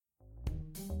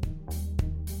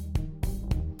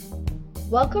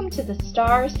Welcome to the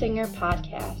Star Singer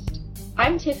Podcast.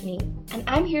 I'm Tiffany, and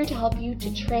I'm here to help you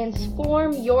to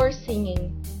transform your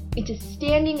singing into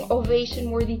standing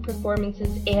ovation-worthy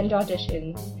performances and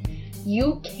auditions.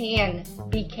 You can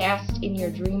be cast in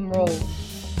your dream role,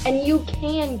 and you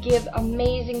can give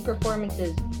amazing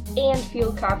performances and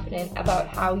feel confident about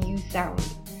how you sound.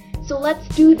 So let's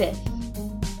do this.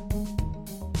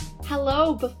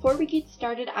 Hello, before we get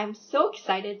started, I'm so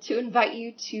excited to invite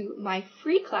you to my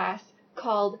free class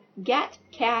called Get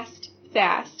Cast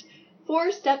Fast,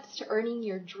 4 Steps to Earning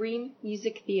Your Dream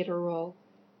Music Theater Role.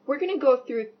 We're going to go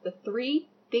through the 3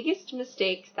 biggest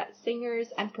mistakes that singers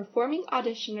and performing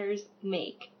auditioners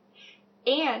make.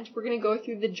 And we're going to go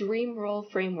through the dream role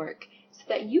framework so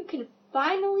that you can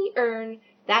finally earn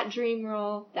that dream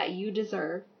role that you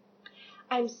deserve.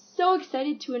 I'm so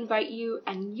excited to invite you,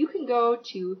 and you can go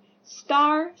to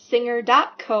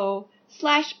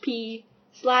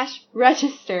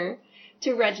starsinger.co/p/register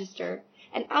to register,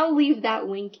 and I'll leave that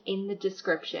link in the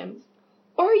description.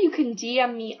 Or you can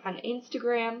DM me on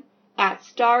Instagram at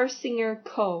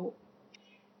starsingerco.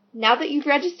 Now that you've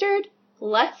registered,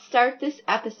 let's start this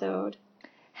episode.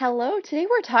 Hello, today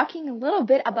we're talking a little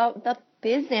bit about the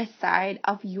business side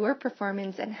of your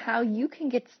performance and how you can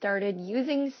get started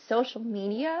using social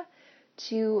media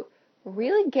to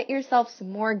really get yourself some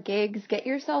more gigs, get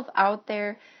yourself out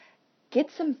there,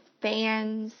 get some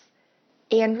fans,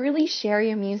 and really share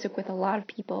your music with a lot of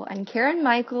people. And Karen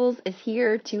Michaels is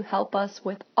here to help us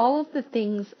with all of the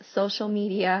things social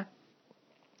media.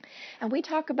 And we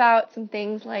talk about some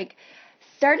things like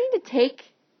starting to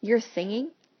take your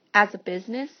singing as a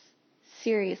business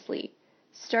seriously.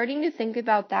 Starting to think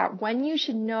about that, when you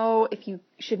should know if you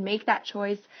should make that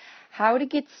choice, how to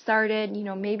get started. You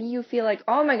know, maybe you feel like,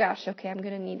 oh my gosh, okay, I'm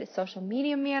going to need a social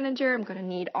media manager. I'm going to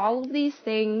need all of these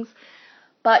things.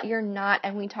 But you're not,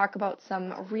 and we talk about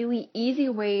some really easy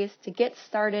ways to get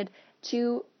started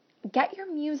to get your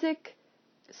music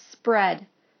spread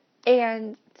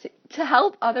and to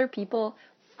help other people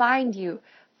find you,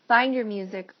 find your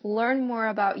music, learn more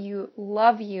about you,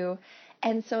 love you,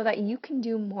 and so that you can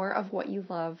do more of what you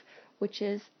love, which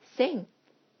is sing.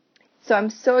 So I'm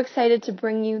so excited to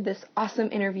bring you this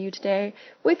awesome interview today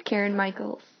with Karen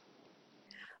Michaels.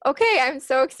 Okay, I'm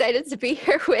so excited to be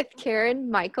here with Karen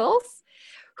Michaels,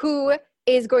 who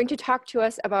is going to talk to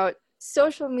us about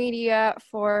social media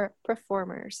for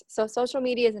performers. So social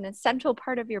media is an essential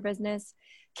part of your business.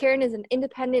 Karen is an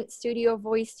independent studio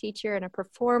voice teacher and a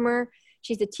performer.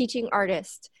 She's a teaching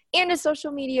artist and a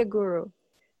social media guru.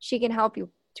 She can help you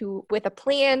with a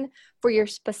plan for your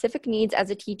specific needs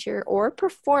as a teacher or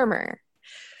performer.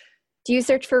 Do you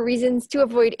search for reasons to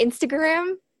avoid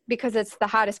Instagram? Because it's the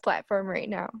hottest platform right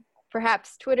now.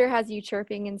 Perhaps Twitter has you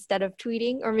chirping instead of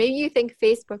tweeting, or maybe you think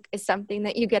Facebook is something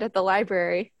that you get at the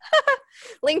library.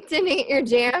 LinkedIn ain't your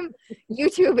jam.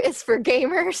 YouTube is for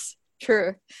gamers.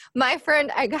 True. My friend,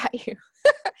 I got you.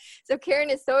 So Karen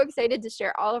is so excited to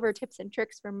share all of her tips and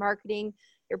tricks for marketing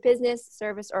your business,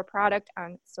 service, or product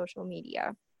on social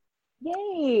media.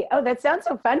 Yay. Oh, that sounds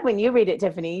so fun when you read it,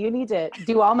 Tiffany. You need to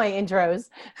do all my intros.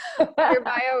 Your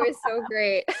bio is so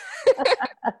great.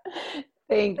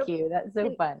 Thank you. That's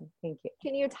so fun. Thank you.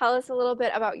 Can you tell us a little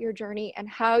bit about your journey and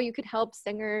how you could help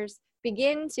singers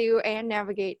begin to and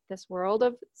navigate this world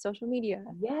of social media?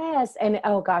 Yes. And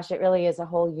oh gosh, it really is a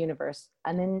whole universe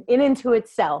and in into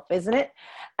itself, isn't it?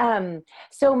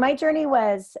 So my journey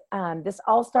was, this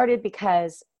all started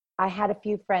because I had a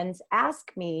few friends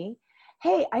ask me,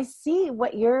 hey, I see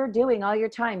what you're doing all your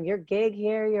time. Your gig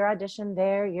here, your audition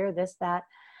there, you're this, that.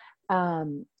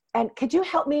 And could you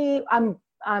help me?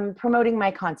 I'm promoting my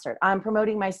concert. I'm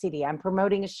promoting my CD. I'm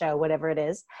promoting a show, whatever it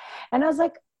is. And I was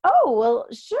like, oh, well,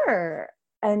 sure.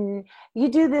 And you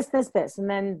do this, and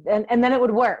then it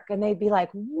would work. And they'd be like,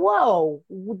 whoa,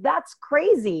 that's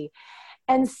crazy.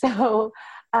 And so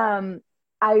I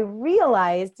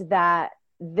realized that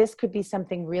this could be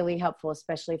something really helpful,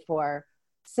 especially for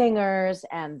singers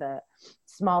and the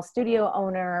small studio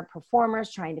owner,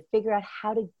 performers trying to figure out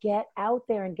how to get out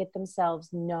there and get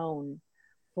themselves known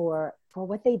for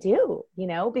what they do, you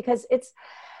know, because it's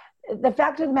the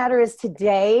fact of the matter is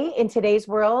today, in today's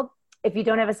world, if you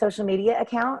don't have a social media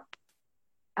account,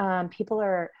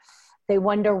 they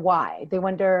wonder why. They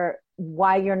wonder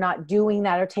why you're not doing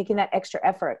that or taking that extra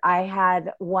effort. I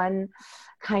had one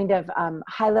kind of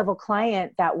high-level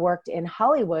client that worked in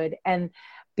Hollywood, and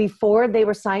before they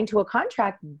were signed to a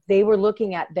contract, they were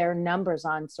looking at their numbers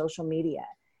on social media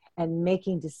and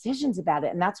making decisions about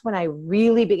it. And that's when I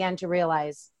really began to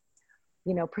realize,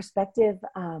 you know, prospective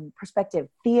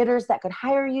theaters that could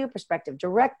hire you, prospective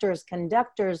directors,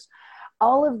 conductors,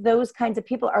 all of those kinds of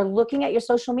people are looking at your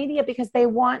social media because they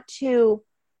want to,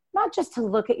 not just to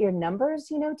look at your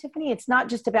numbers, you know, Tiffany, it's not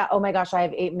just about, oh my gosh, I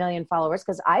have 8 million followers,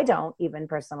 because I don't even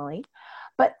personally,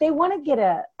 but they want to get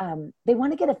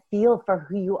a feel for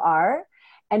who you are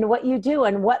and what you do.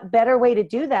 And what better way to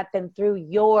do that than through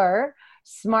your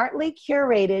smartly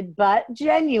curated but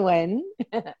genuine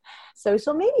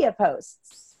social media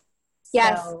posts.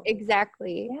 Yes, So,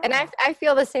 exactly. yeah. And I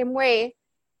feel the same way.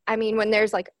 I mean, when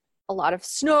there's like a lot of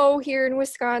snow here in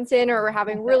Wisconsin, or we're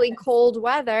having really cold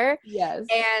weather, Yes.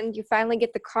 and you finally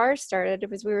get the car started,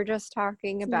 as we were just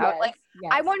talking about, Yes, like,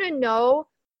 yes. I want to know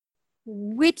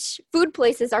which food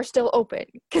places are still open,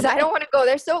 because I don't want to go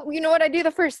there. So you know what I do?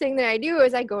 The first thing that I do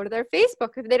is I go to their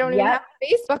Facebook. If they don't even have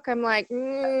Facebook, I'm like,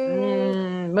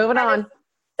 moving on.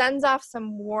 Sends off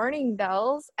some warning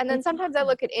bells. And then sometimes I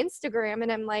look at Instagram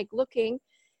and I'm like looking,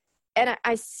 and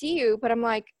I see you, but I'm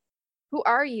like, who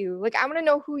are you? Like, I want to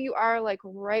know who you are, like,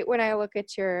 right when I look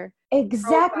at your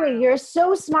Exactly. profile. You're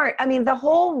so smart. I mean, the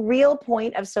whole real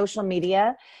point of social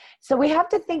media, so we have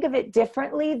to think of it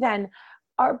differently than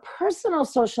our personal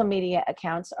social media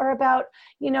accounts are about,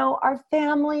 you know, our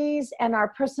families and our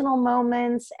personal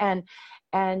moments. And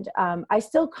I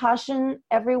still caution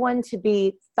everyone to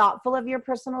be thoughtful of your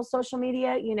personal social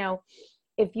media. You know,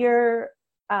 if you're,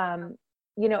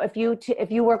 you know, if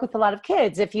you work with a lot of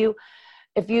kids, if you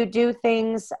do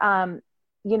things,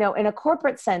 you know, in a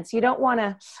corporate sense, you want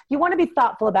to be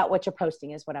thoughtful about what you're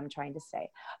posting, is what I'm trying to say.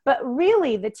 But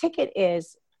really the ticket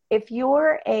is, if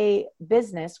you're a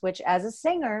business, which as a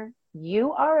singer,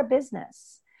 you are a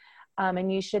business,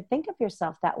 and you should think of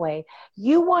yourself that way.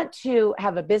 You want to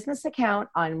have a business account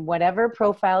on whatever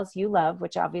profiles you love,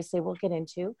 which obviously we'll get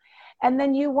into. And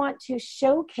then you want to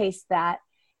showcase that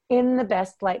in the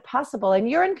best light possible, and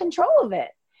you're in control of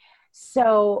it.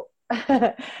 So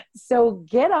so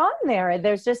get on there.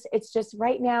 It's just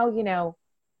right now, you know,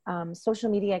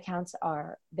 social media accounts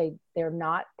they're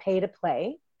not pay to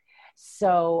play.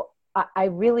 So I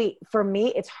really, for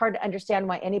me, it's hard to understand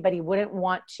why anybody wouldn't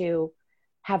want to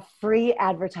have free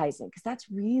advertising, because that's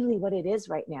really what it is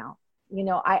right now. You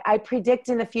know, I predict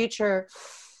in the future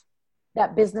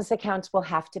that business accounts will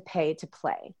have to pay to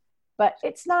play, but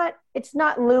it's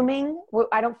not looming.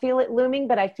 I don't feel it looming,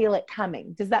 but I feel it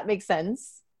coming. Does that make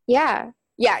sense? Yeah,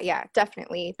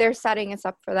 definitely. They're setting us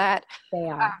up for that. They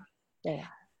are.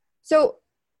 So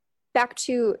back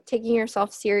to taking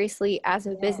yourself seriously as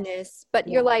a business, but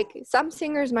you're like, some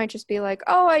singers might just be like,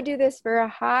 oh, I do this for a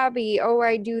hobby. Oh,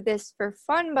 I do this for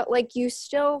fun. But like, you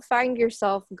still find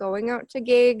yourself going out to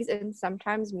gigs and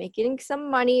sometimes making some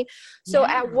money. So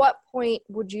at what point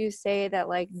would you say that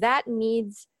like that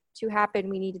needs to happen?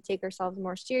 We need to take ourselves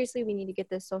more seriously. We need to get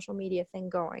this social media thing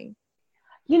going.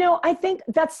 You know, I think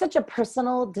that's such a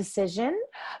personal decision,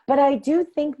 but I do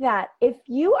think that if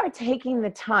you are taking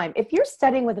the time, if you're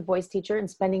studying with a voice teacher and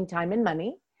spending time and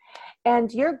money,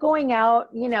 and you're going out,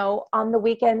 you know, on the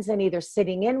weekends and either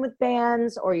sitting in with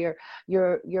bands, or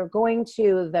you're going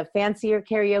to the fancier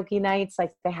karaoke nights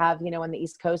like they have, you know, on the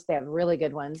East Coast. They have really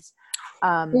good ones.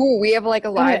 We have like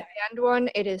a live band one.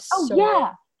 It is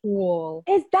cool.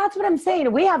 That's what I'm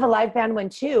saying. We have a live band one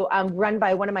too, run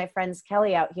by one of my friends,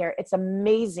 Kelly, out here. It's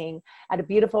amazing, at a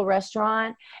beautiful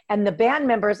restaurant. And the band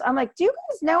members, I'm like, do you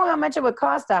guys know how much it would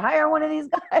cost to hire one of these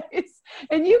guys?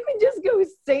 And you can just go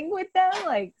sing with them,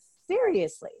 like,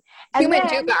 seriously. And human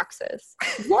jukeboxes.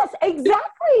 Yes,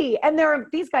 exactly. And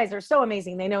these guys are so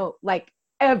amazing. They know like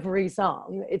every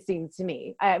song, it seems to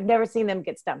me. I've never seen them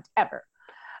get stumped ever.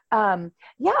 And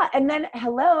then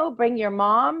bring your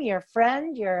mom, your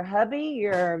friend, your hubby,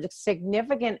 your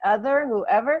significant other,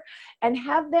 whoever, and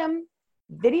have them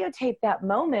videotape that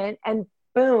moment, and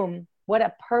boom, what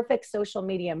a perfect social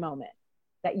media moment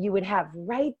that you would have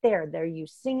right there. There you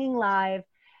singing live,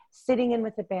 sitting in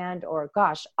with the band, or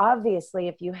gosh, obviously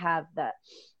if you have the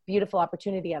beautiful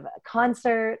opportunity of a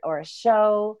concert or a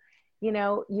show, you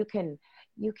know, you can,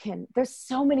 there's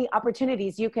so many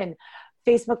opportunities. You can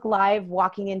Facebook Live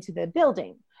walking into the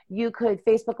building. You could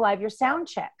Facebook Live your sound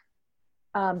check.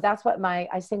 That's what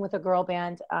I sing with a girl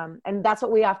band. And that's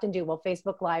what we often do. We'll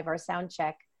Facebook Live our sound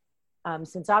check.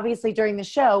 Since obviously during the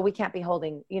show, we can't be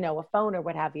holding, you know, a phone or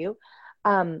what have you.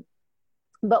 But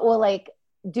we'll like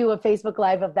do a Facebook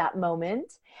Live of that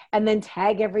moment, and then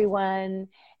tag everyone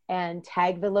and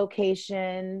tag the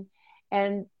location,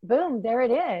 and boom, there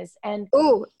it is. And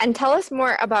tell us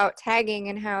more about tagging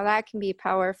and how that can be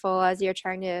powerful as you're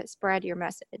trying to spread your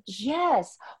message.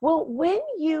 Yes. Well, when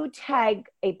you tag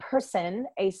a person,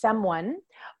 someone,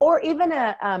 or even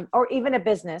a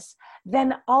business,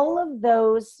 then all of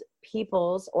those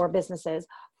people's or businesses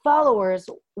followers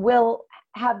will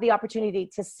have the opportunity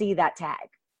to see that tag.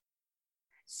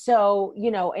 So,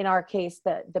 you know, in our case,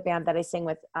 the band that I sing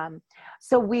with,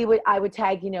 so I would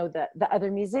tag, you know, the other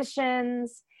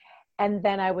musicians, and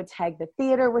then I would tag the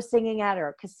theater we're singing at, or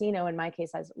a casino in my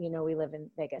case, as you know, we live in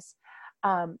Vegas.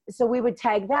 So we would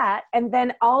tag that, and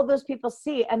then all those people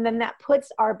see, and then that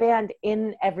puts our band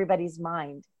in everybody's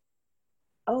mind.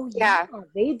 Oh yeah,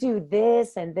 they do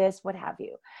this and this, what have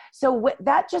you. So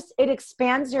that just, it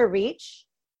expands your reach.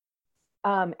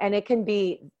 And it can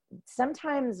be,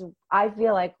 sometimes I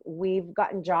feel like we've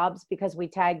gotten jobs because we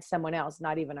tagged someone else,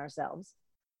 not even ourselves.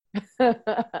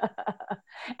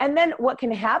 And then what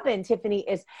can happen, Tiffany,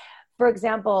 is, for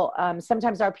example,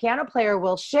 sometimes our piano player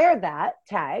will share that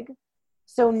tag.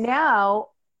 So now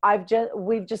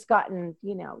we've just gotten,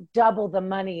 you know, double the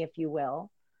money, if you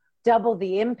will, double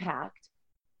the impact,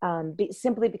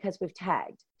 simply because we've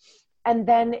tagged. And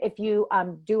then if you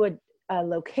do a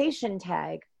location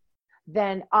tag,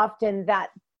 then often that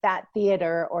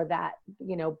theater or that,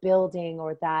 you know, building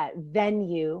or that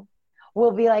venue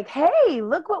will be like, hey,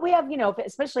 look what we have, you know,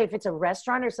 especially if it's a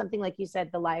restaurant or something, like you said,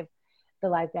 the live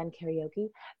band karaoke,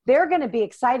 they're going to be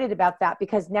excited about that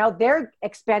because now they're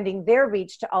expanding their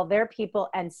reach to all their people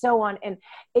and so on. And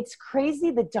it's crazy,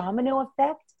 the domino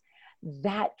effect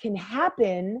that can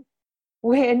happen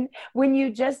when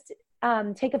you just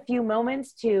take a few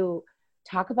moments to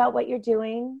talk about what you're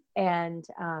doing and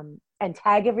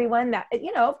tag everyone. That,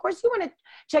 you know, of course you want to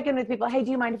check in with people. Hey, do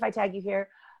you mind if I tag you here?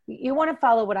 You want to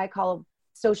follow what I call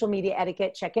social media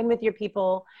etiquette. Check in with your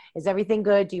people. Is everything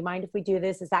good? Do you mind if we do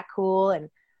this? Is that cool? And,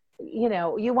 you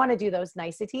know, you want to do those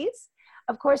niceties,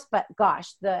 of course, but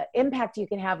gosh, the impact you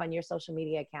can have on your social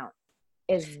media account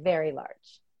is very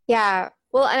large. Yeah.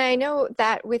 Well, and I know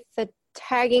that with the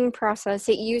tagging process,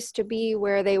 it used to be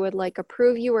where they would like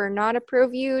approve you or not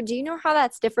approve you. Do you know how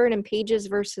that's different in pages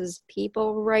versus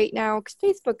people right now? Because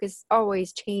Facebook is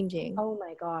always changing. Oh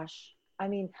my gosh. I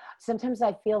mean, sometimes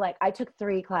I feel like I took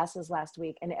 3 classes last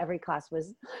week and every class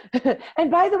was,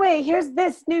 and by the way, here's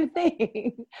this new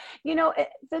thing. You know,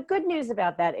 the good news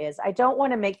about that is I don't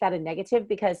want to make that a negative,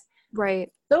 because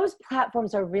those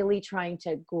platforms are really trying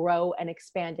to grow and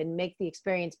expand and make the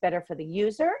experience better for the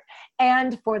user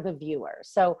and for the viewer.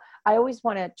 So I always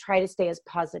want to try to stay as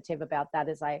positive about that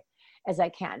as I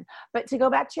can. But to go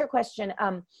back to your question,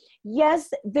 yes,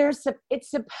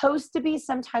 it's supposed to be,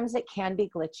 sometimes it can be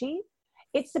glitchy.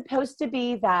 It's supposed to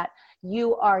be that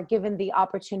you are given the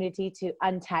opportunity to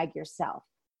untag yourself.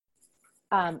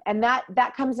 And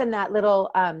that comes in that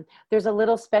little, there's a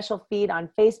little special feed on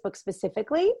Facebook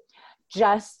specifically,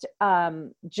 just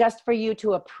for you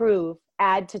to approve,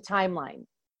 add to timeline.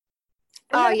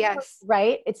 Oh, yes.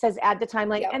 Right? It says add to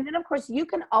timeline. Yep. And then of course you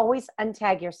can always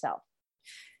untag yourself.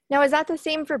 Now, is that the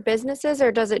same for businesses,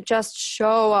 or does it just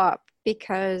show up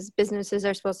because businesses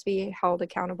are supposed to be held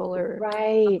accountable or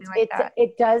right? Like that?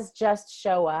 It does just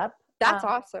show up. That's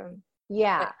awesome.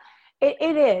 Yeah,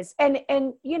 it is. And,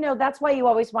 you know, that's why you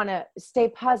always want to stay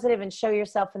positive and show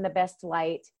yourself in the best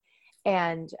light.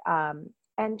 And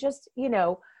just, you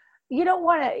know, you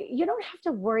don't have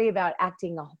to worry about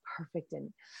acting all perfect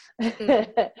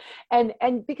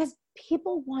and because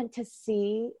people want to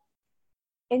see,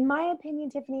 in my opinion,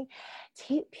 Tiffany,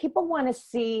 people want to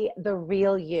see the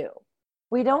real you.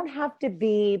 We don't have to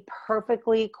be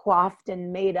perfectly coiffed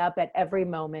and made up at every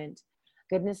moment.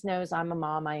 Goodness knows I'm a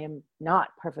mom. I am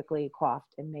not perfectly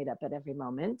coiffed and made up at every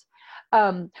moment.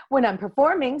 When I'm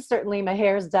performing, certainly my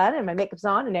hair's done and my makeup's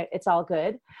on and it's all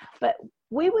good. But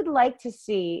we would like to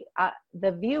see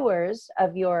the viewers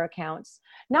of your accounts,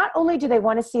 not only do they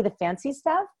want to see the fancy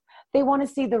stuff, they want to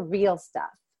see the real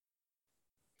stuff.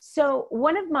 So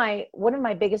one of my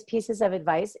biggest pieces of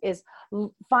advice is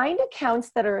find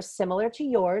accounts that are similar to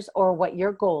yours or what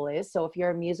your goal is. So if you're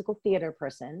a musical theater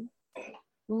person,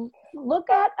 look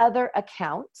at other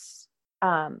accounts,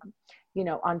 you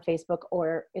know, on Facebook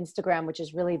or Instagram, which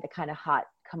is really the kind of hot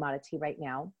commodity right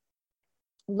now.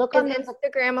 Look on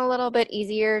Instagram a little bit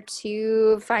easier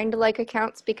to find like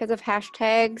accounts because of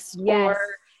hashtags, yes.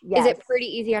 or is it pretty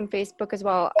easy on Facebook as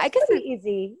well? I guess it's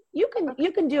easy. You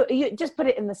just put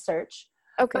it in the search.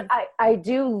 Okay. But I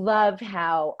do love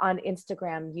how on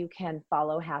Instagram you can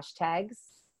follow hashtags.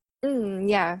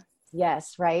 Yeah.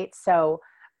 Yes. Right. So,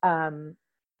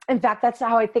 in fact, that's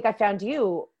how I think I found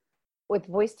you with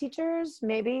Voice Teachers,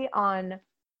 maybe on,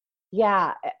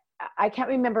 I can't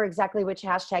remember exactly which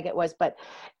hashtag it was, but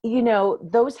you know,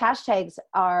 those hashtags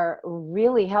are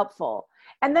really helpful.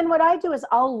 And then what I do is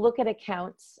I'll look at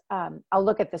accounts. I'll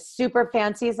look at the super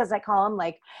fancies, as I call them.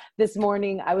 Like this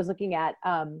morning, I was looking at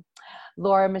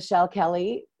Laura Michelle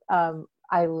Kelly.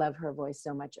 I love her voice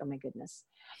so much. Oh my goodness.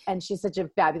 And she's such a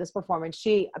fabulous performer. And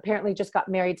she apparently just got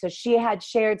married. So she had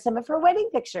shared some of her wedding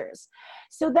pictures.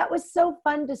 So that was so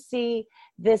fun to see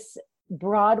this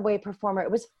Broadway performer.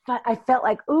 It was fun. I felt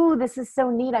like, ooh, this is so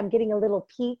neat. I'm getting a little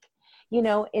peek,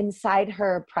 inside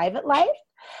her private life.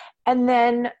 And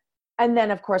then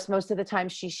of course, most of the time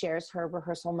she shares her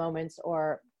rehearsal moments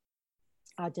or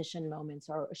audition moments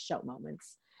or show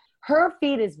moments. Her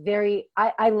feed is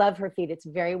I love her feed. It's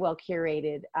very well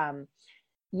curated.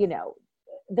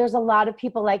 There's a lot of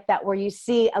people like that where you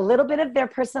see a little bit of their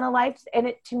personal lives.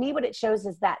 And to me, what it shows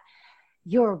is that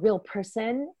you're a real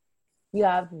person. You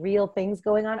have real things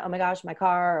going on. Oh my gosh, my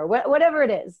car, or whatever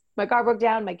it is. My car broke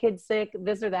down, my kid's sick,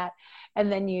 this or that.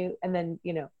 And then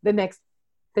the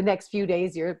next few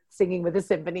days you're singing with a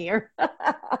symphony or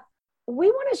we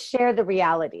want to share the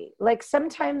reality. Like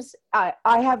sometimes I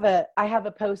have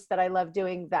a post that I love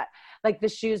doing that, like the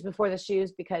shoes before the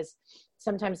shoes, because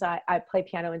sometimes I play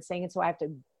piano and sing, and so I have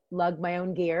to lug my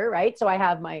own gear, right? So I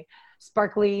have my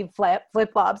sparkly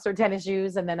flip-flops or tennis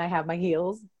shoes, and then I have my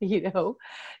heels,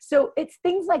 So it's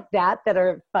things like that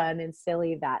are fun and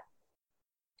silly that,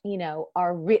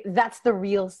 that's the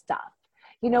real stuff.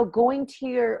 Going to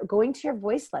your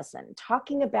voice lesson,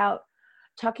 talking about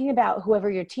whoever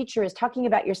your teacher is, talking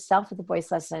about yourself at the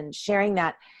voice lesson, sharing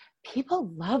that.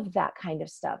 People love that kind of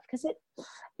stuff because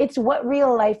it's what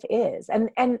real life is.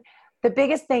 And the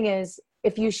biggest thing is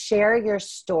if you share your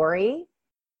story,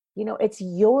 it's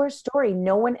your story.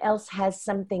 No one else has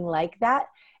something like that.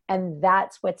 And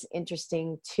that's what's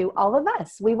interesting to all of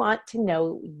us. We want to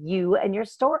know you and your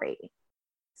story.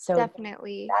 So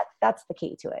definitely that's the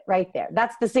key to it right there.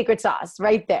 That's the secret sauce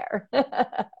right there.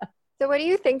 So what do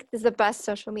you think is the best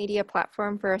social media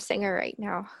platform for a singer right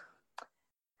now?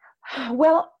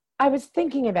 Well, I was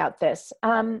thinking about this.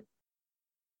 I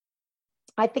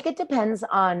think it depends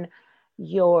on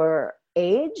your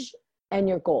age and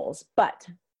your goals. But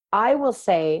I will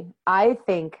say, I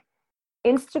think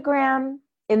Instagram,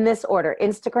 in this order,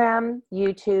 Instagram,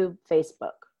 YouTube,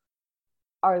 Facebook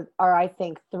are I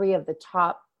think three of the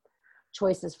top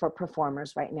choices for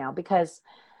performers right now, because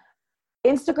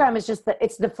Instagram is just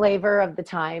it's the flavor of the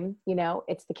time,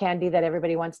 it's the candy that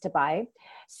everybody wants to buy.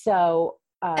 So,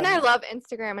 and I love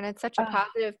Instagram, and it's such a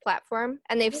positive platform,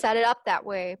 and they've set it up that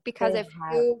way because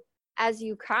as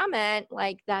you comment,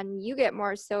 then you get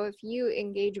more. So if you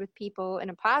engage with people in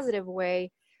a positive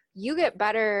way, you get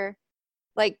better,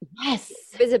 yes,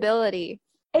 visibility.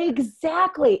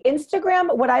 Exactly.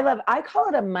 Instagram, what I love, I call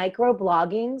it a micro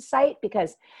blogging site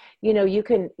because,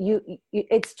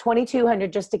 it's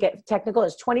 2,200, just to get technical,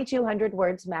 it's 2,200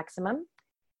 words maximum.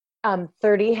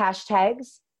 30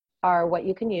 hashtags are what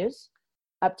you can use,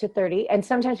 up to 30. And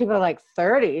sometimes people are like,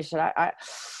 30, should I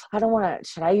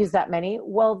use that many?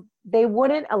 Well, they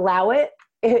wouldn't allow it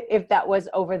if that was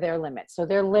over their limit. So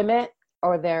their limit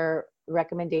or their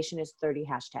recommendation is 30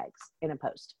 hashtags in a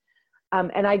post.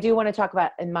 And I do want to talk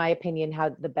about, in my opinion,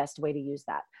 how the best way to use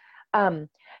that.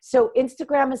 So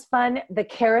Instagram is fun. The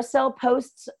carousel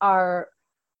posts are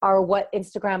what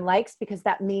Instagram likes, because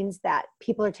that means that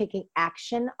people are taking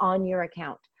action on your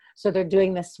account. So they're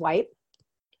doing the swipe.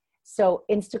 So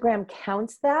Instagram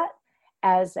counts that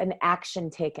as an action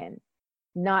taken,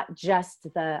 not just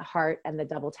the heart and the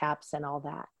double taps and all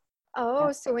that.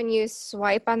 Oh, so when you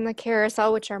swipe on the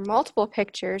carousel, which are multiple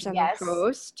pictures on the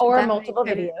post, or multiple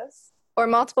videos. Or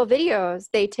multiple videos,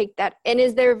 they take that. And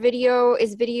is video,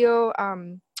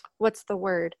 what's the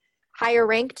word? Higher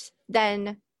ranked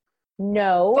than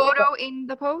photo in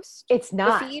the post? It's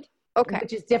not. The feed? Okay.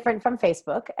 Which is different from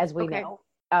Facebook, as we know.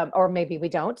 Or maybe we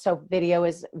don't. So video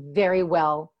is very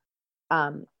well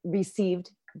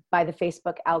received by the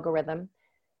Facebook algorithm.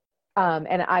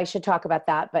 And I should talk about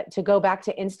that. But to go back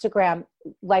to Instagram,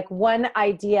 one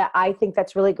idea I think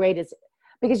that's really great is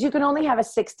because you can only have a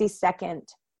 60-second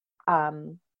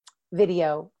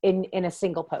video in a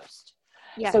single post.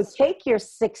 Yes. So take your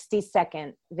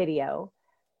 60-second video,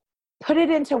 put it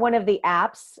into one of the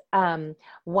apps.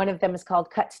 One of them is called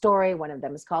Cut Story. One of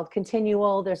them is called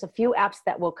Continual. There's a few apps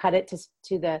that will cut it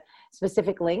to the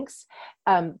specific links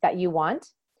that you want,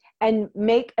 and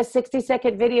make a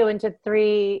 60-second video into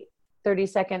 3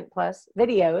 30-second plus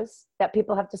videos that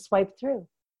people have to swipe through.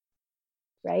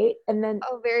 Right? And then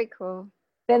very cool.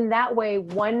 Then that way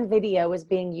one video is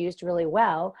being used really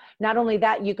well. Not only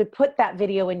that, you could put that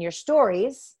video in your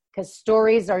stories, because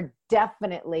stories are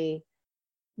definitely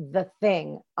the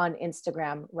thing on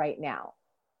Instagram right now.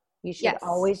 You should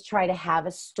always try to have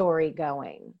a story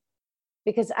going,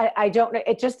 because I don't know,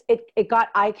 it got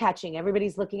eye-catching.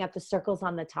 Everybody's looking at the circles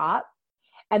on the top,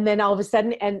 and then all of a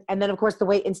sudden, and then of course the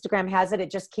way Instagram has it,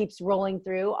 it just keeps rolling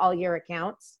through all your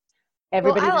accounts.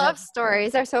 Everybody I love loves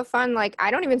stories. They're so fun. Like,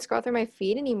 I don't even scroll through my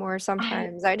feed anymore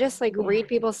sometimes. I just like Yeah.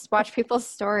 watch people's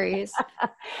stories.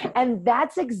 And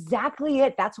that's exactly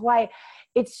it. That's why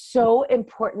it's so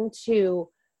important to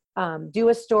do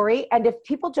a story. And if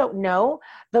people don't know,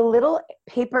 the little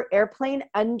paper airplane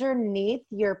underneath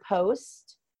your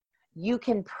post, you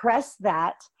can press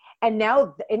that. And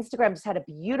now Instagram just had a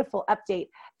beautiful update.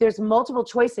 There's multiple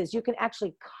choices. You can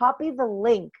actually copy the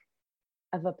link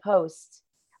of a post.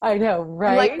 I know,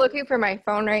 right? I'm like looking for my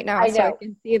phone right now so I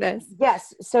can see this.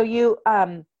 Yes. So you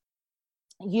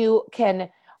can,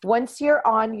 once you're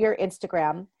on your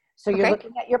Instagram, so you're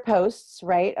looking at your posts,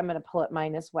 right? I'm going to pull up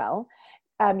mine as well.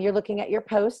 You're looking at your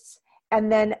posts,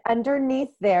 and then underneath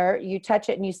there, you touch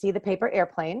it and you see the paper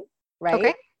airplane, right?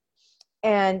 Okay.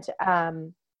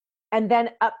 And then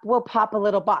up will pop a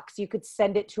little box. You could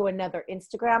send it to another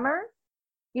Instagrammer.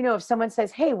 You know, if someone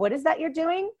says, hey, what is that you're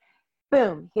doing?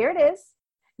 Boom, here it is.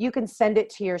 You can send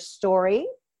it to your story.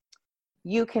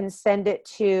 You can send it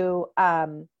to,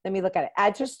 let me look at it.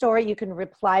 Add to story. You can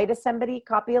reply to somebody,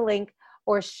 copy a link,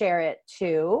 or share it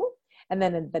to. And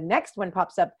then the next one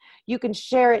pops up. You can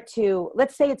share it to,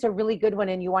 let's say it's a really good one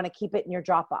and you want to keep it in your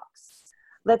Dropbox.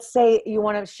 Let's say you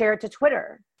want to share it to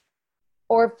Twitter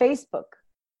or Facebook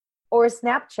or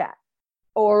Snapchat,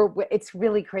 or it's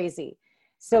really crazy.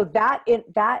 So that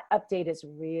update is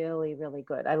really, really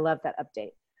good. I love that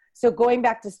update. So going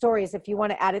back to stories, if you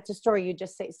want to add it to story, you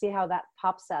just see how that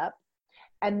pops up.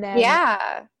 And then,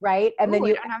 right. And then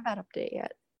I don't have that update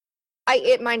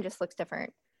yet. Mine just looks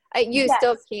different. You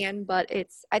still can, but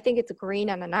I think it's green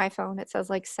on an iPhone. It says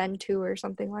like send to or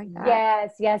something like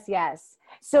that. Yes.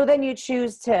 So then you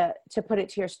choose to put it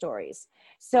to your stories.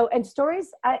 So, and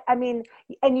stories, I mean,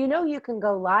 and you can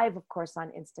go live, of course, on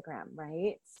Instagram,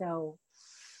 right? So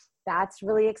that's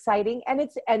really exciting.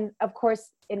 And of course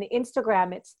in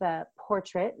Instagram, it's the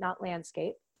portrait, not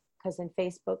landscape, because in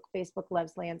Facebook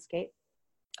loves landscape.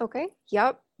 Okay.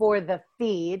 Yep. For the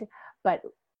feed, but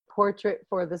portrait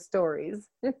for the stories.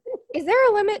 Is there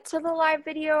a limit to the live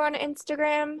video on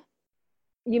Instagram?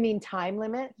 You mean time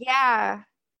limit? Yeah.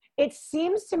 It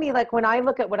seems to me like when I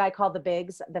look at what I call the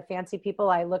bigs, the fancy people,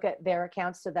 I look at their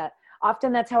accounts, so that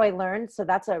often that's how I learned. So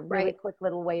that's a really quick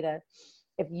little way to,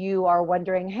 if you are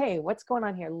wondering, hey, what's going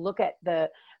on here? Look at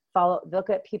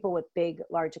people with big,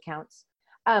 large accounts.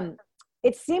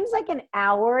 It seems like an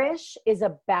hour-ish is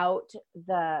about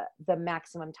the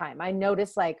maximum time. I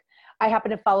notice, like, I happen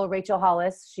to follow Rachel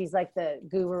Hollis. She's like the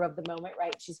guru of the moment,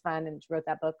 right? She's fun and she wrote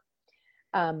that book.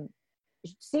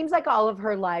 It seems like all of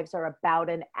her lives are about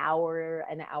an hour,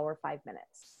 5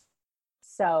 minutes.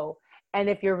 So, and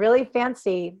if you're really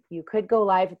fancy, you could go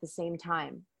live at the same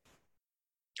time.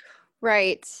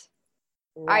 Right.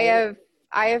 I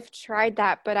have tried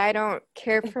that, but I don't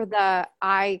care for the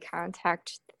eye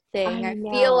contact thing. I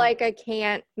feel like I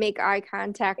can't make eye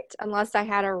contact unless I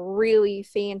had a really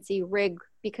fancy rig,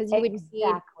 because you would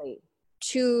need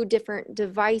 2 different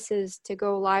devices to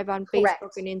go live on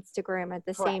Facebook and Instagram at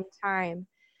the same time.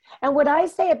 And what I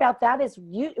say about that is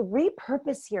you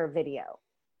repurpose your video.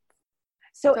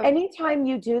 So anytime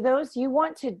you do those, you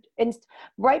want to,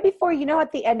 right before,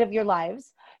 at the end of your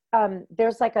lives,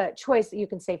 there's like a choice that you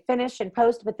can say finish and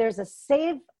post, but there's a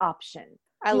save option.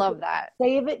 I love that.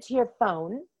 Save it to your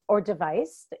phone or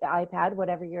device, the iPad,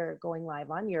 whatever you're going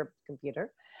live on, your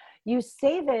computer. You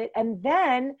save it, and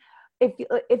then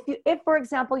if for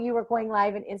example you were going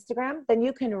live on Instagram, then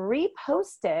you can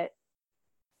repost it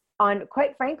on,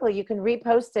 quite frankly, you can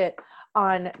repost it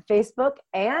on Facebook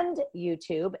and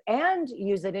YouTube and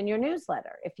use it in your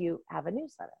newsletter if you have a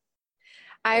newsletter.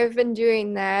 I've been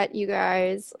doing that, you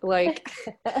guys. Like,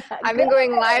 I've been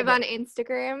going live on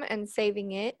Instagram and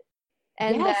saving it,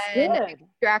 and then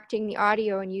extracting the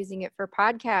audio and using it for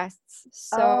podcasts.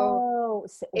 So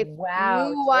if you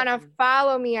want to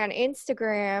follow me on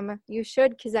Instagram, you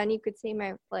should, because then you could see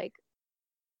my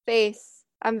face.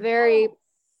 I'm very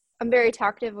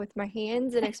talkative with my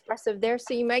hands and expressive there,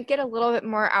 so you might get a little bit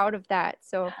more out of that.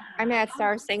 So I'm at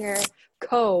Star Singer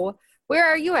Co. Where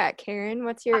are you at, Karen?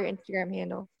 What's your Instagram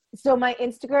handle? So my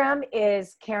Instagram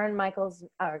is Karen Michaels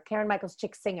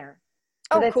Chick Singer.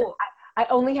 So cool. I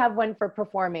only have one for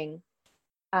performing.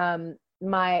 I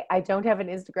don't have an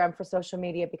Instagram for social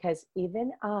media because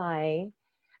in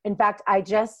fact, I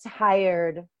just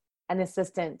hired an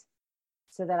assistant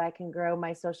so that I can grow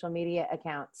my social media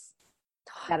accounts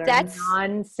that are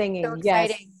non-singing. So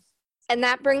exciting. Yes. And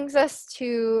that brings us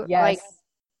to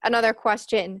another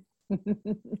question.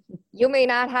 You may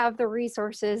not have the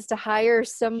resources to hire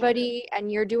somebody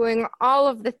and you're doing all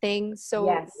of the things. So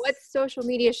Yes. what social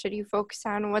media should you focus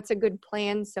on? What's a good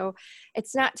plan? So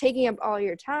it's not taking up all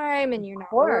your time and you're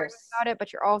not worried about it,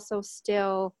 but you're also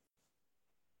still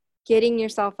getting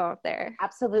yourself out there.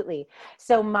 Absolutely.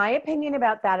 So my opinion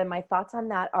about that and my thoughts on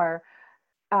that are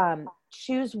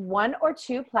choose 1 or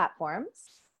 2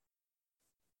 platforms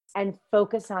and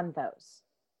focus on those.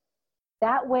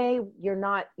 That way you're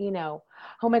not, oh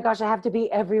my gosh, I have to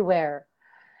be everywhere.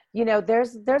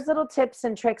 There's little tips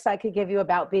and tricks I could give you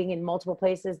about being in multiple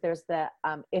places. There's the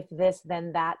if this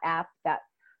then that app that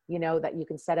that you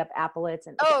can set up applets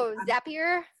and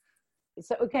Zapier.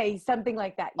 So okay, something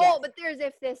like that. Yes. Oh, but there's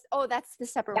if this. Oh, that's the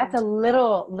separate that's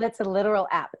one. That's a literal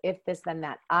app. If this then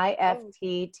that.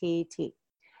 IFTTT.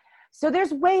 So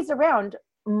there's ways around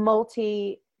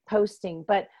multi-posting,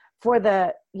 but for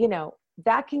the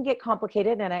that can get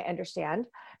complicated, and I understand.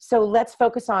 So let's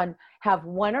focus on have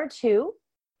 1 or 2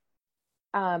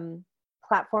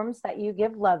 platforms that you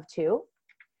give love to.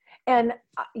 And,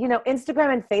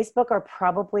 Instagram and Facebook are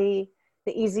probably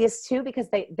the easiest too, because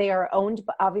they are owned,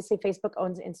 but obviously Facebook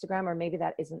owns Instagram, or maybe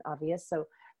that isn't obvious. So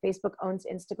Facebook owns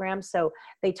Instagram. So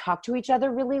they talk to each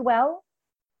other really well.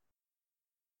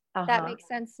 That makes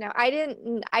sense now. I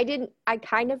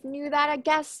kind of knew that, I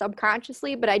guess,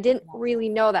 subconsciously, but I didn't really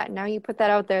know that. Now you put that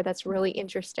out there. That's really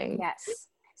interesting. Yes.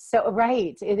 So,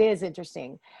 right. It is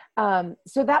interesting.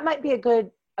 So that might be a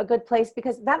good place,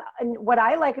 because and what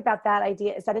I like about that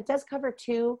idea is that it does cover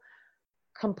 2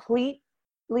 completely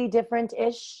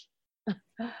different-ish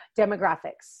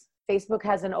demographics. Facebook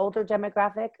has an older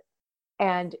demographic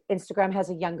and Instagram has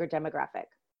a younger demographic.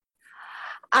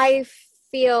 I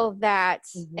feel that,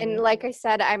 and like I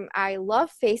said, I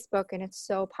love Facebook and it's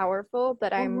so powerful,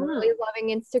 but I'm really loving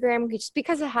Instagram just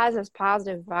because it has this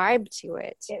positive vibe to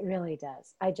it. It really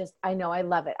does. I know, I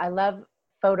love it. I love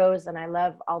photos and I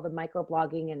love all the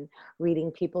microblogging and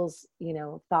reading people's,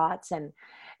 thoughts, and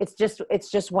it's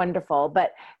just wonderful.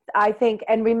 But I think,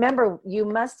 and remember, you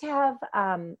must have,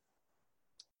 I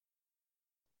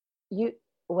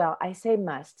say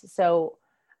must. So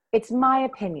it's my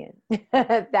opinion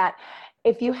that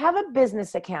if you have a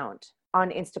business account on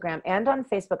Instagram and on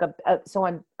Facebook, so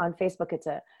on Facebook, it's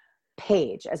a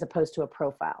page as opposed to a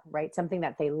profile, right? Something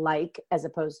that they like as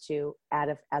opposed to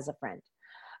add as a friend.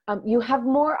 You have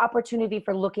more opportunity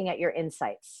for looking at your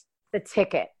insights, the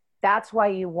ticket. That's why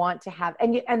you want to have,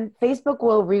 and Facebook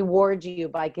will reward you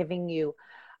by giving you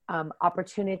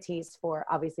opportunities for,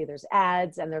 obviously there's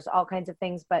ads and there's all kinds of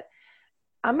things, but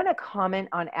I'm going to comment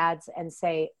on ads and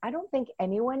say, I don't think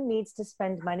anyone needs to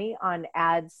spend money on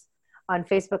ads on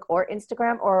Facebook or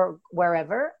Instagram or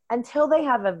wherever until they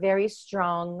have a very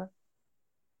strong,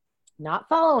 not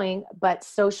following, but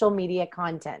social media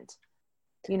content.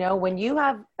 When you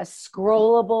have a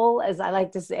scrollable, as I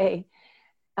like to say,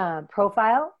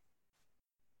 profile,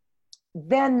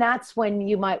 then that's when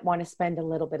you might want to spend a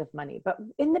little bit of money. But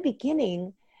in the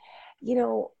beginning,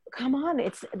 come on,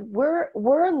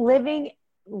 we're living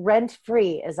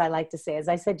rent-free, as I like to say. As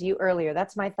I said to you earlier,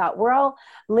 that's my thought. We're all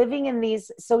living in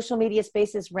these social media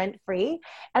spaces rent-free,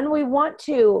 and we want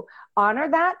to honor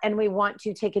that, and we want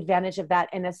to take advantage of that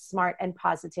in a smart and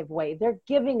positive way. They're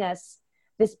giving us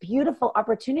this beautiful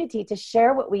opportunity to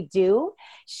share what we do,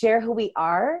 share who we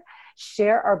are,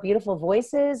 share our beautiful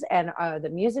voices and the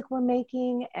music we're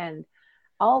making and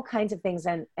all kinds of things.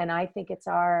 And I think it's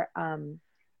our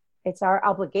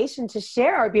obligation to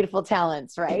share our beautiful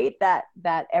talents, right?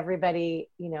 That everybody,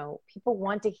 people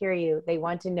want to hear you. They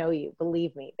want to know you.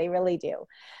 Believe me, they really do.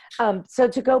 So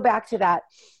to go back to that,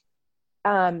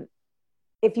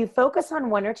 if you focus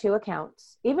on 1 or 2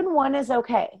 accounts, even 1 is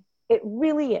okay. It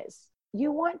really is.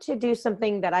 You want to do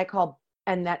something that I call,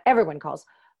 and that everyone calls,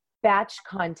 batch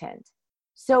content.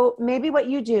 So maybe what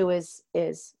you do is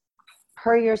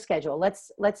per your schedule.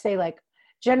 Let's say, like,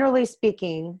 generally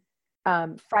speaking,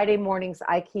 Friday mornings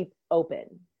I keep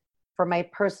open for my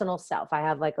personal self. I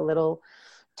have like a little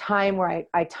time where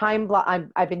I time block.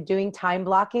 I've been doing time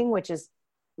blocking, which has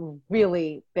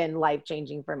really been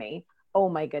life-changing for me. Oh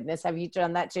my goodness. Have you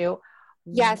done that too?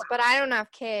 Yes, but I don't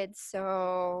have kids.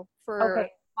 So for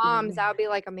moms, that would be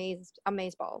like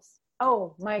amaze balls.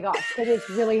 Oh my gosh. It has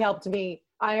really helped me.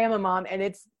 I am a mom and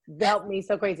it's helped me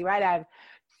so crazy, right? I have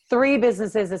 3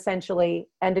 businesses essentially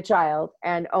and a child,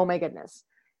 and oh my goodness.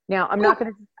 Now I'm not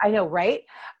going to, I know, right?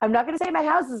 I'm not going to say my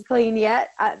house is clean yet.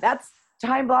 That's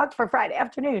time blocked for Friday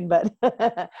afternoon, but,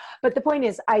 but the point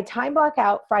is I time block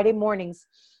out Friday mornings,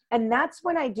 and that's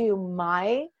when I do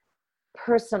my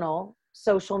personal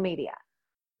social media,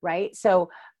 right? So,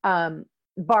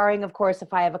 barring, of course,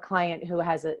 if I have a client who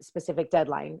has a specific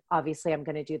deadline, obviously I'm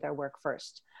going to do their work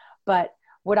first. But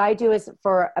what I do is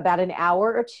for about an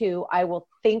hour or two, I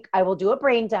will do a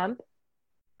brain dump.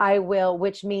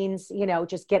 Which means,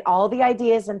 just get all the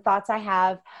ideas and thoughts I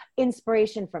have,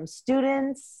 inspiration from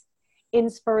students,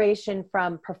 inspiration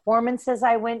from performances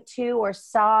I went to or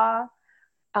saw.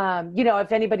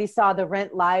 If anybody saw the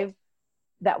Rent Live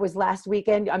that was last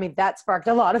weekend, I mean, that sparked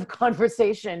a lot of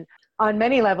conversation on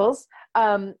many levels,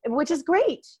 which is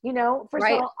great. First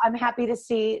of all, I'm happy to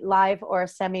see live or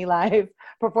semi-live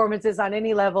performances on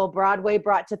any level, Broadway,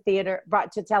 brought to theater,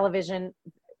 brought to television,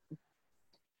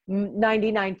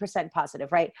 99%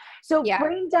 positive, right? So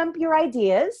brain dump your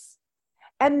ideas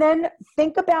and then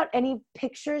think about any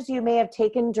pictures you may have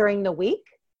taken during the week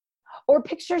or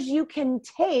pictures you can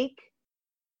take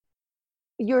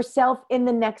yourself in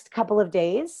the next couple of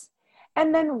days,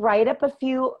 and then write up a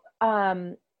few,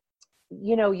 your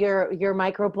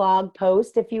microblog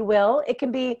post, if you will. It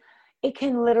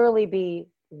can literally be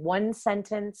one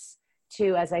sentence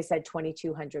to, as I said,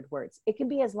 2,200 words. It can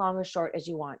be as long or short as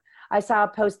you want. I saw a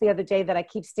post the other day that I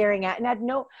keep staring at and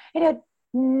it had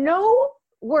no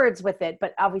words with it,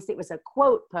 but obviously it was a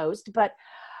quote post, but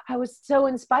I was so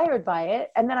inspired by it.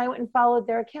 And then I went and followed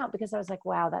their account because I was like,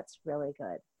 wow, that's really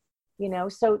good.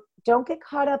 So don't get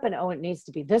caught up in, it needs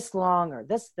to be this long or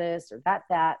this or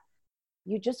that.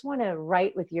 You just want to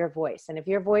write with your voice. And if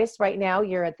your voice right now,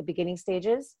 you're at the beginning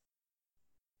stages,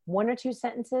 1 or 2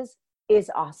 sentences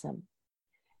is awesome.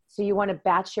 So you want to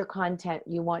batch your content.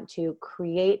 You want to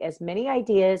create as many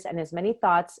ideas and as many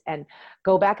thoughts, and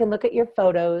go back and look at your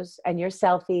photos and your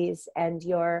selfies and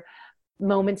your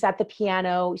moments at the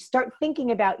piano. Start thinking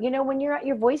about, when you're at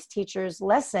your voice teacher's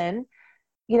lesson,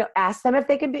 ask them if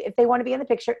they want to be in the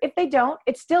picture. If they don't,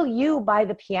 it's still you by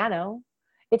the piano.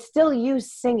 It's still you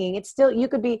singing. It's still, you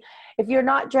could be, if you're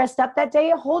not dressed up that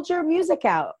day, hold your music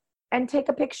out and take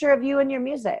a picture of you and your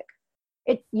music.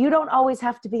 You don't always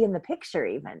have to be in the picture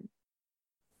even.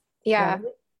 Yeah. Right?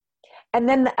 And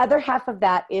then the other half of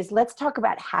that is, let's talk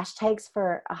about hashtags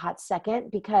for a hot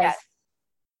second, because,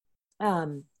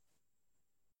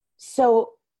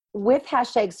 so with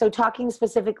hashtags, so talking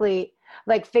specifically,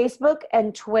 like Facebook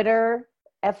and Twitter,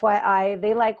 FYI,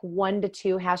 they like 1 to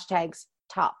 2 hashtags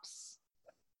tops.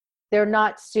 They're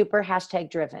not super hashtag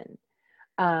driven.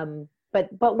 But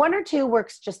 1 or 2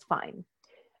 works just fine.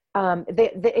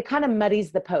 It kind of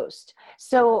muddies the post.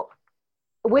 So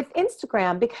with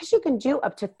Instagram, because you can do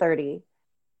up to 30,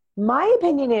 my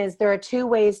opinion is there are 2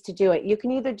 ways to do it. You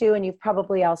can either do, and you've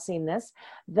probably all seen this,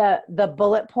 the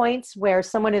bullet points where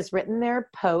someone has written their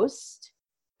post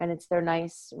and it's their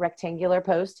nice rectangular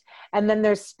post. And then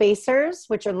there's spacers,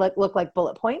 which are look like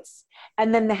bullet points.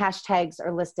 And then the hashtags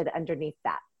are listed underneath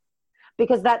that,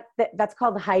 because that's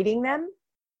called hiding them.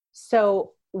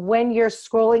 So when you're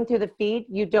scrolling through the feed,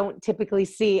 you don't typically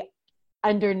see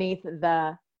underneath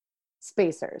the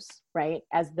spacers, right?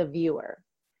 As the viewer.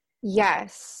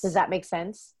 Yes. Does that make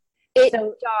sense? It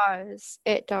does.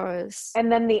 It does.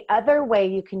 And then the other way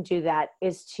you can do that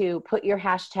is to put your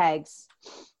hashtags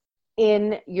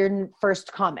in your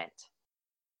first comment.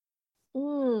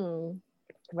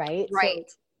 Right? Right.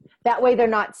 So that way they're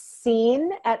not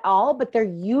seen at all, but they're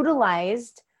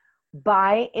utilized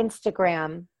by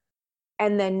Instagram.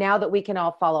 And then now that we can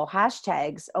all follow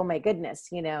hashtags, oh my goodness,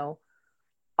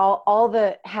 all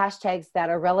the hashtags that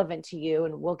are relevant to you,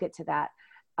 and we'll get to that,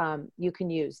 you can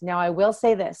use. Now, I will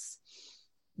say this.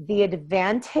 The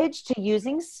advantage to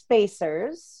using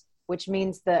spacers, which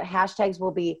means the hashtags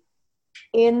will be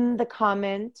in the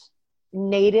comment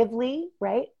natively,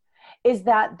 right, is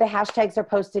that the hashtags are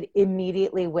posted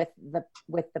immediately with the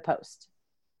post.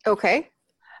 Okay.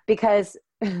 Because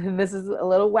this is a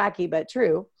little wacky, but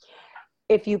true.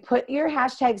 If you put your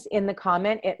hashtags in the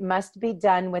comment, it must be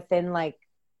done within like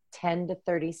 10 to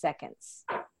 30 seconds.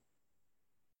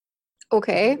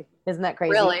 Okay. Isn't that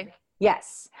crazy? Really?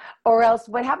 Yes. Or else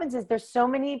what happens is there's so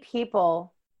many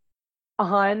people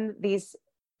on these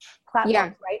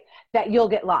platforms, right, that you'll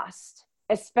get lost,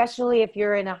 especially if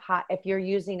you're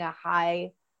using a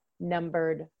high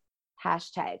numbered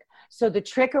hashtag. So the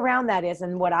trick around that is,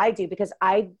 and what I do, because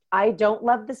I don't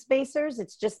love the spacers,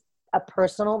 it's just a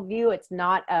personal view. It's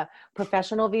not a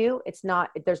professional view.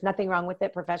 There's nothing wrong with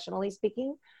it, professionally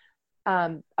speaking.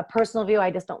 A personal view, I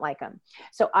just don't like them.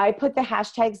 So I put the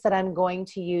hashtags that I'm going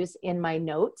to use in my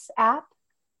notes app,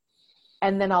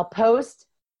 and then I'll post,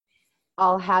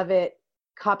 I'll have it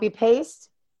copy paste,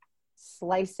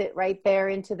 slice it right there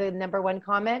into the number 1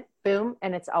 comment, boom,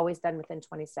 and it's always done within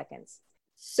 20 seconds.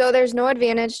 So there's no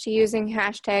advantage to using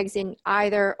hashtags in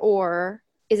either or.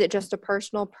 is it just a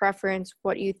personal preference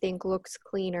what you think looks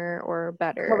cleaner or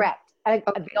better? Correct.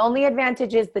 The only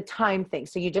advantage is the time thing.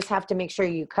 So you just have to make sure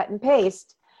you cut and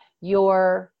paste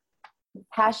your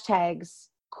hashtags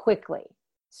quickly.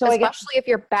 So especially if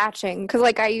you're batching, because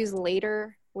like I use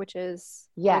Later, which is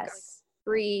like a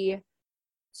free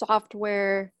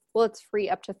software. Well, it's free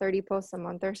up to 30 posts a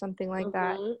month or something like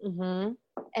that. Mm-hmm.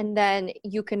 And then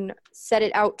you can set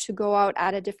it out to go out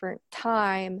at a different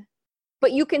time,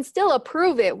 but you can still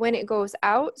approve it when it goes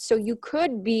out. So you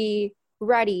could be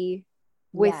ready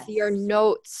with your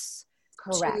notes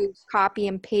to copy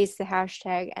and paste the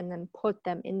hashtag and then put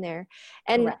them in there.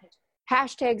 And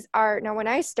hashtags are, now when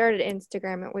I started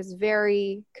Instagram, it was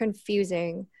very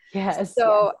confusing. Yes.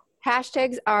 So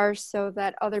hashtags are so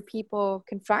that other people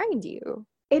can find you.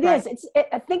 It is.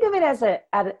 Think of it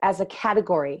as a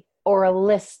category or a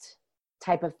list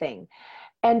type of thing.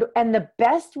 And the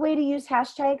best way to use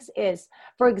hashtags is,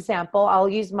 for example, I'll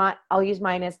use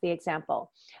mine as the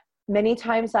example. Many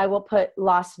times I will put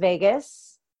Las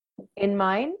Vegas in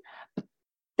mine.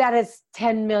 That is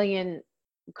 10 million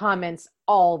comments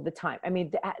all the time. I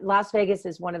mean, Las Vegas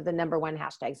is one of the number one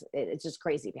hashtags. It's just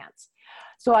crazy pants.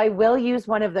 So I will use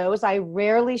one of those. I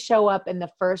rarely show up in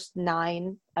the first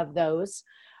 9 of those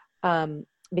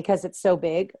because it's so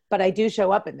big, but I do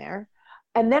show up in there.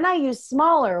 And then I use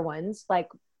smaller ones like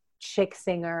Chick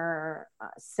Singer,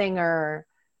 Singer,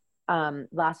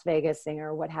 Las Vegas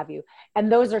Singer, what have you.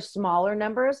 And those are smaller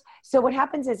numbers. So what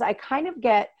happens is I kind of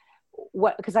get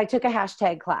because I took a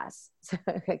hashtag class,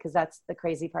 because that's the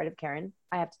crazy part of Karen.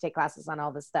 I have to take classes on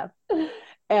all this stuff.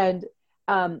 And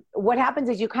what happens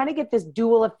is you kind of get this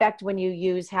dual effect when you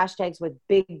use hashtags with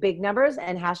big numbers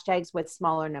and hashtags with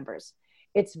smaller numbers.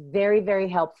 It's very, very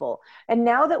helpful. And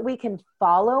now that we can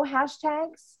follow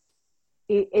hashtags,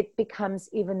 it becomes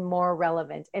even more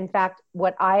relevant. In fact,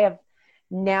 what I have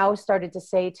now started to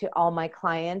say to all my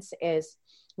clients is,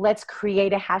 let's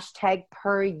create a hashtag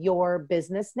per your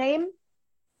business name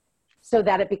so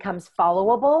that it becomes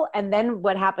followable. And then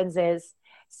what happens is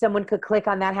someone could click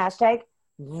on that hashtag,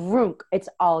 vroom, it's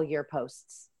all your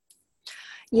posts.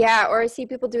 Yeah, or I see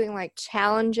people doing like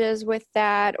challenges with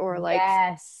that, or like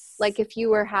like if you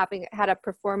were had a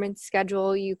performance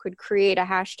schedule, you could create a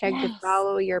hashtag to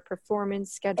follow your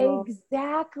performance schedule.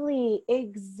 Exactly,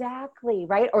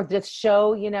 right? Or the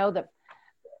show,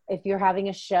 if you're having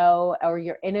a show or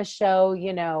you're in a show,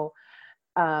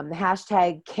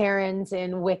 hashtag Karen's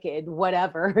in Wicked,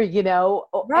 whatever,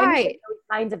 right? Those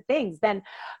kinds of things. Then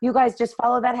you guys just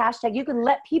follow that hashtag. You can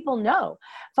let people know.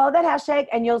 Follow that hashtag,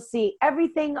 and you'll see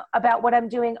everything about what I'm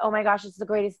doing. Oh my gosh, it's the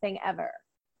greatest thing ever.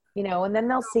 And then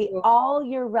they'll see all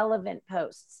your relevant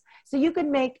posts. So you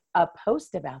can make a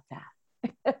post about that.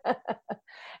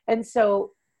 And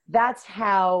so that's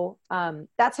how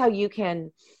you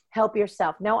can help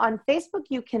yourself. Now on Facebook,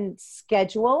 you can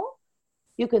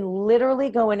literally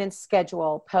go in and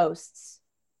schedule posts.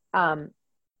 I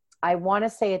want to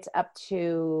say it's up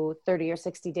to 30 or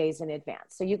 60 days in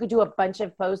advance. So you could do a bunch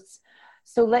of posts.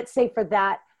 So let's say for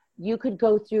that, you could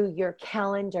go through your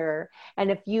calendar, and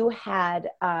if you had,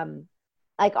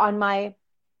 like on my,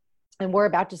 and we're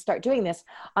about to start doing this,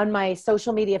 on my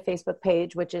social media Facebook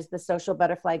page, which is the Social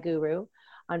Butterfly Guru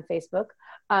on Facebook.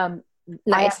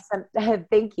 Nice.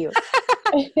 Thank you.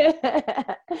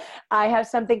 I have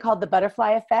something called the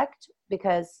butterfly effect,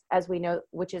 because as we know,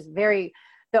 which is the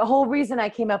whole reason I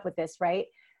came up with this, right?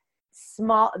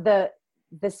 The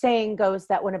saying goes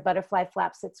that when a butterfly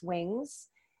flaps its wings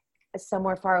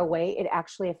somewhere far away, it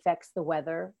actually affects the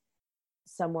weather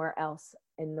somewhere else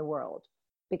in the world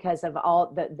because of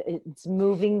all it's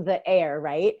moving the air,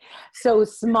 right? So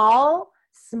small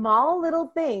little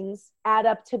things add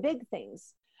up to big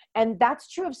things. And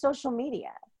that's true of social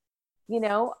media.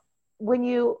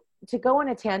 To go on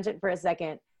a tangent for a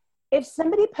second, if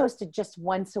somebody posted just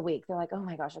once a week, they're like, oh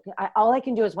my gosh, okay, all I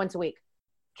can do is once a week.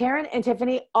 Karen and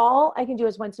Tiffany, all I can do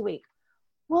is once a week.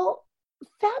 Well,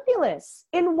 fabulous.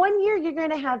 In 1 year, you're going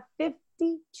to have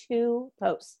 52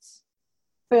 posts.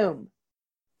 Boom.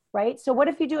 Right? So what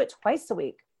if you do it twice a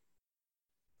week?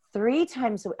 3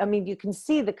 times a week? I mean, you can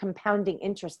see the compounding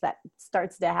interest that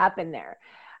starts to happen there.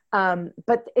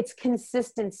 But it's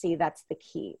consistency. That's the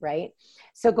key, right?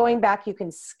 So going back, you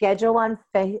can schedule on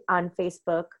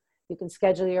Facebook. You can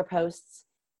schedule your posts.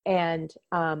 And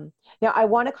now I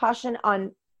want to caution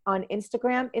on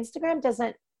Instagram. Instagram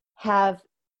doesn't have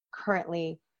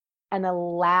currently an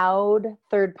allowed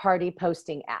third-party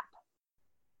posting app.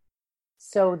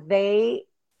 So they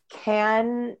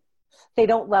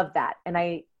don't love that. And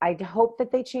I hope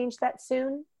that they change that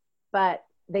soon, but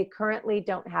they currently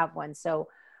don't have one. So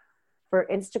for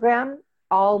Instagram,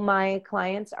 all my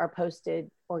clients are posted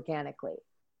organically.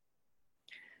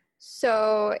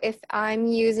 So if I'm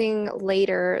using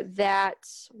later, that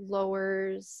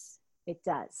lowers It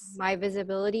does. my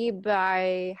visibility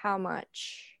by how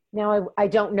much? Now, I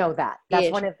don't know that.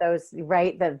 That's one of those,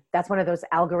 right? That's one of those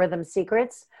algorithm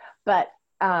secrets. But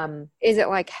is it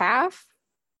like half?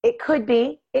 it could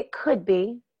be. It could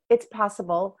be. It's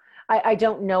possible. I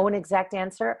don't know an exact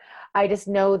answer. I just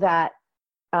know that.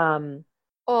 Well,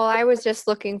 I was just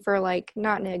looking for like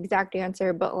not an exact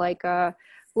answer, but like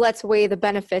let's weigh the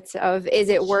benefits of, is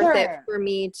it worth it for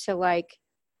me to like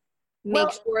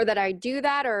make sure that I do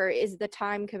that, or is the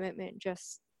time commitment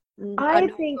just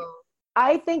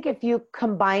I think if you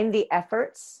combine the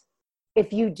efforts,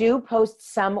 if you do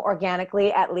post some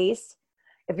organically, at least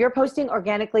if you're posting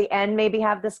organically and maybe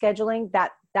have the scheduling,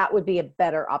 that would be a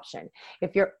better option.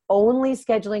 If you're only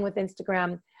scheduling with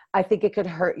Instagram, I think it could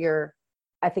hurt your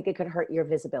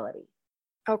visibility.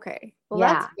 Okay. Well,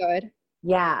 that's good.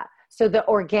 Yeah. So the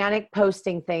organic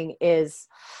posting thing is,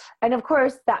 and of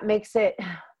course that makes it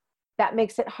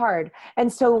hard.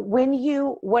 And so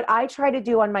what I try to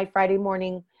do on my Friday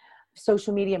morning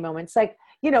social media moments, like,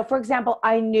 for example,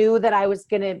 I knew that I was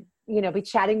going to, be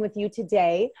chatting with you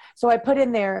today. So I put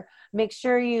in there, make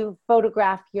sure you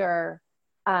photograph your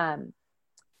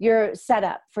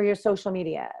setup for your social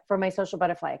media, for my Social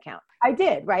Butterfly account. I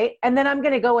did, right? And then I'm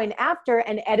going to go in after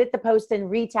and edit the post and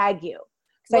re-tag you.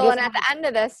 Well, and at the end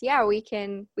of this, we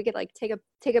could like take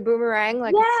a boomerang,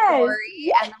 like a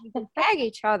story, and then we can tag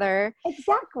each other.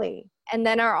 Exactly. And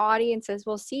then our audiences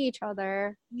will see each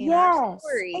other in our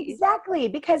stories. Exactly.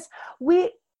 Because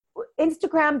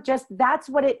Instagram that's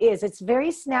what it is. It's very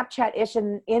Snapchat-ish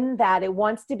in that it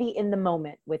wants to be in the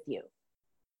moment with you.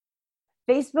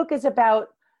 Facebook is about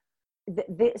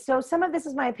so some of this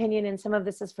is my opinion and some of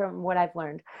this is from what I've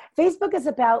learned. Facebook is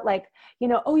about like,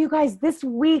 oh, you guys, this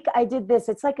week I did this.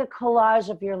 It's like a collage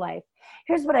of your life.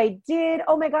 Here's what I did.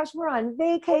 Oh my gosh, we're on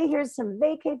vacay. Here's some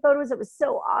vacay photos. It was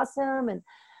so awesome. And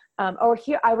or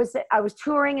here I was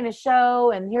touring in a show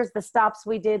and here's the stops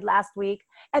we did last week.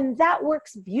 And that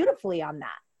works beautifully on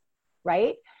that.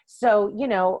 Right. So,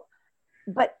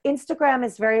 but Instagram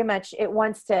is very much,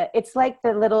 it's like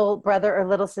the little brother or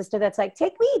little sister that's like,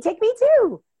 take me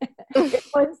too.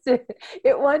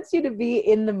 It wants you to be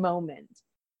in the moment.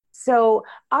 So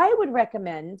I would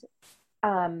recommend,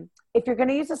 if you're going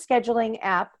to use a scheduling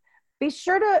app, be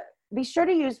sure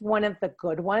to use one of the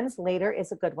good ones. Later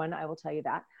is a good one. I will tell you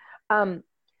that. And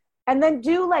then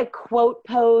do like quote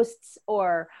posts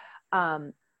or,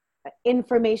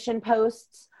 information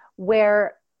posts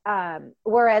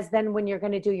whereas then when you're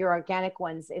going to do your organic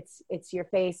ones, it's your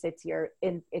face, it's your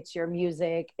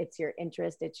music, it's your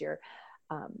interest, it's your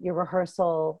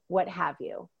rehearsal, what have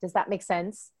you. Does that make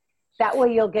sense? That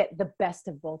way you'll get the best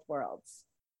of both worlds.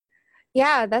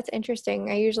 Yeah, that's interesting.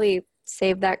 I usually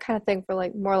save that kind of thing for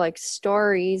like more like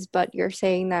stories, but you're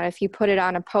saying that if you put it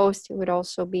on a post, it would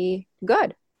also be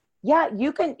good. Yeah,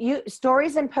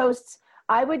 stories and posts.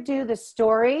 I would do the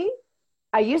story.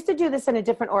 I used to do this in a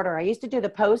different order. I used to do the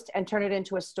post and turn it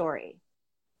into a story.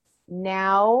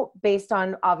 Now, based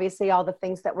on obviously all the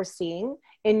things that we're seeing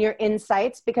in your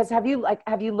insights, because have you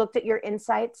looked at your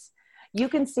insights? You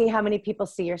can see how many people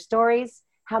see your stories,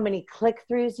 how many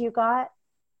click-throughs you got,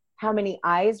 how many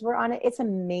eyes were on it. It's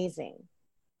amazing.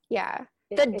 Yeah.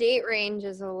 The date range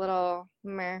is a little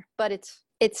meh, but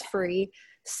it's free.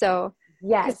 So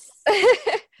yes.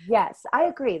 Yes, I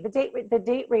agree. The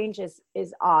date range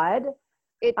is odd.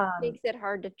 It makes it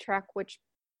hard to track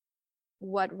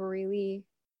what really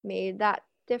made that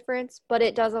difference, but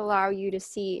it does allow you to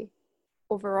see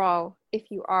overall if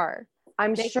you are.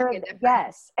 I'm sure.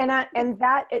 Yes.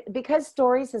 Because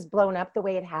stories has blown up the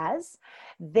way it has,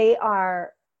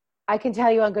 I can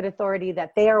tell you on good authority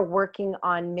that they are working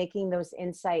on making those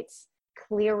insights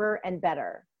clearer and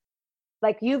better.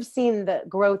 Like you've seen the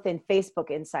growth in Facebook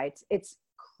insights. It's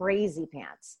crazy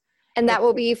pants. And that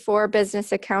will be for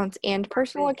business accounts and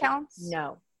personal accounts?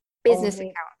 No. Business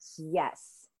accounts.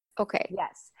 Yes. Okay.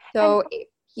 Yes. So if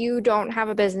you don't have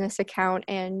a business account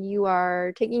and you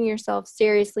are taking yourself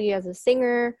seriously as a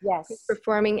singer, yes,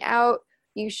 performing out,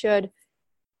 you should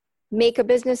make a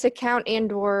business account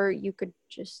or you could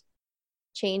just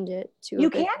change it to you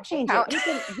can change account.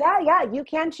 You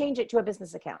can change it to a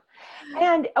business account.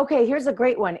 And okay, here's a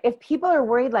great one. If people are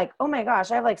worried like, oh my gosh,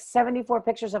 I have like 74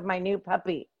 pictures of my new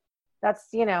puppy. That's,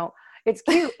 it's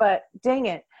cute, but dang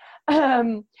it.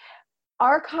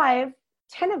 Archive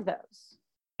 10 of those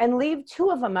and leave 2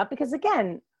 of them up because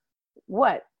again,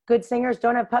 what? Good singers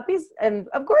don't have puppies? And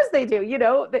of course they do,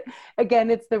 again,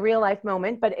 it's the real life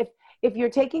moment. But if you're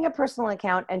taking a personal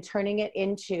account and turning it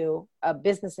into a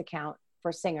business account,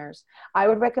 for singers, I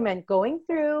would recommend going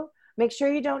through, make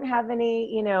sure you don't have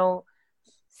any,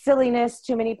 silliness,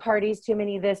 too many parties, too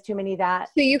many this, too many that.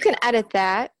 So you can edit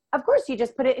that. Of course, you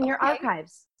just put it in your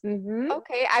archives. Mm-hmm.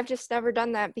 Okay, I've just never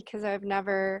done that because I've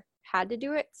never had to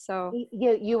do it. So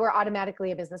you were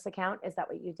automatically a business account. Is that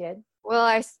what you did? well,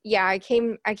 I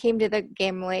came to the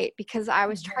game late because I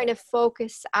was trying to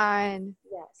focus on,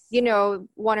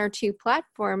 one or two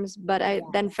platforms, but I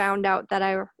then found out that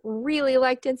I really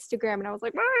liked Instagram, and I was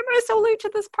like, why am I so late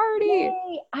to this party?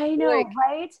 Yay, I know,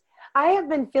 right? I have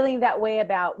been feeling that way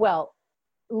about,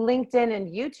 LinkedIn and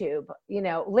YouTube.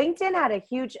 LinkedIn had a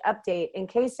huge update in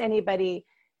case anybody,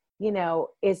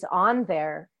 is on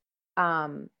there.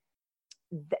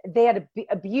 They had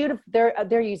a beautiful,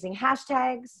 they're using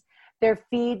hashtags. Their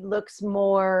feed looks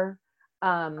more,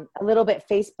 a little bit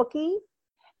Facebooky.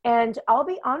 And I'll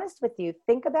be honest with you,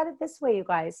 think about it this way, you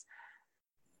guys.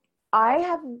 I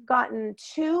have gotten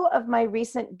 2 of my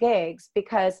recent gigs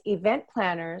because event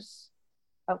planners,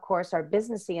 of course, are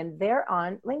businessy, and they're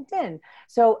on LinkedIn.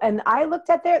 So, and I looked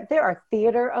at there are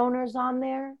theater owners on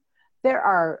there. There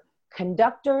are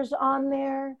conductors on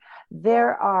there.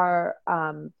 There are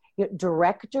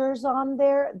directors on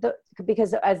there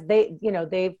because as they,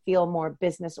 they feel more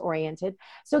business oriented.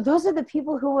 So those are the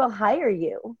people who will hire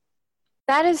you.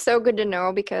 That is so good to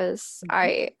know because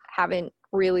I haven't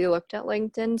really looked at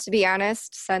LinkedIn, to be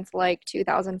honest, since like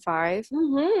 2005,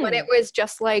 when it was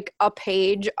just like a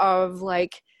page of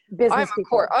like,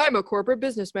 I'm a corporate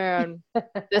businessman.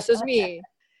 This is me.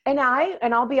 And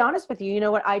I'll be honest with you, you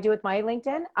know what I do with my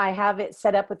LinkedIn? I have it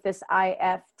set up with this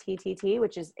IFTTT,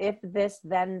 which is if this,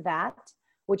 then that,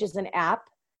 which is an app.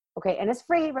 Okay. And it's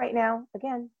free right now.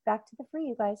 Again, back to the free,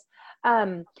 you guys.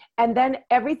 And then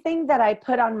everything that I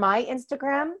put on my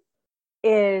Instagram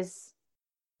is,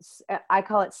 I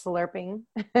call it slurping,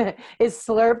 is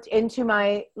slurped into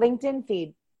my LinkedIn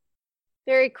feed.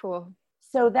 Very cool.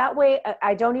 So that way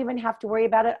I don't even have to worry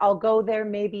about it. I'll go there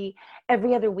maybe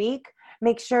every other week,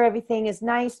 make sure everything is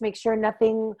nice, make sure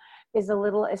nothing is a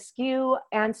little askew,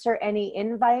 answer any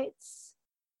invites.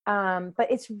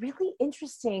 But it's really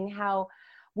interesting how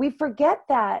we forget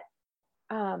that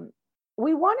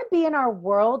we want to be in our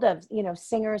world of,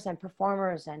 singers and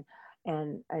performers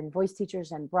and voice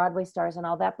teachers and Broadway stars and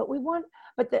all that. But we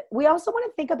also want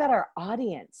to think about our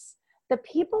audience. The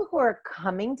people who are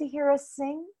coming to hear us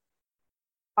sing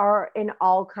are in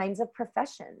all kinds of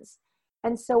professions.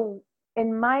 And so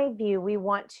in my view, we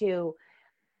want to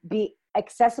be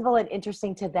accessible and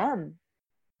interesting to them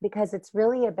because it's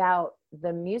really about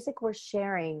the music we're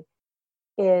sharing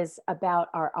is about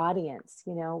our audience.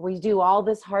 We do all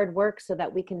this hard work so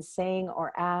that we can sing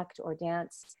or act or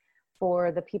dance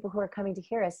for the people who are coming to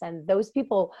hear us. And those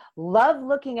people love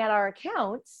looking at our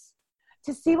accounts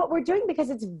to see what we're doing because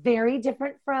it's very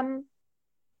different from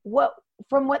what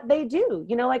they do.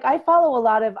 Like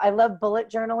I love bullet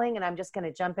journaling, and I'm just going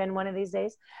to jump in one of these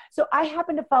days. So I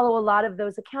happen to follow a lot of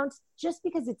those accounts just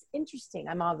because it's interesting.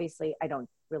 I don't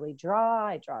really draw.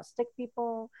 I draw stick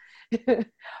people, but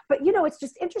it's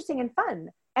just interesting and fun.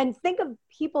 And think of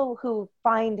people who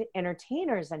find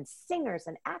entertainers and singers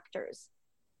and actors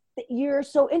that you're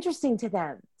so interesting to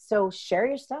them. So share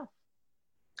your stuff.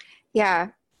 Yeah,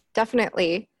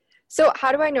 definitely. So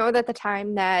how do I know that the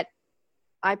time that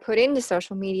I put into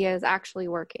social media is actually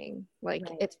working? Like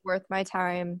It's worth my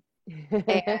time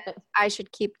and I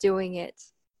should keep doing it.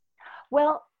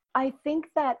 Well, I think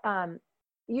that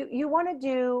you want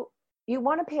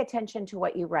to pay attention to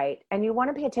what you write, and you want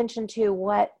to pay attention to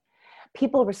what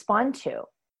people respond to.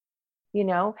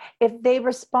 If they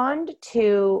respond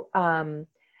to,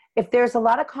 if there's a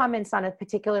lot of comments on a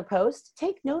particular post,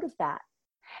 take note of that.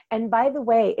 And by the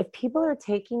way, if people are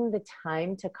taking the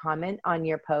time to comment on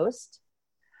your post,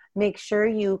 make sure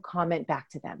you comment back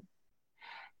to them.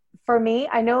 For me,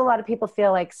 I know a lot of people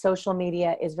feel like social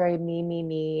media is very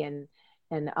me, and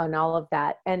all of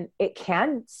that. And it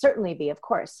can certainly be, of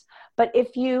course. But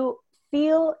if you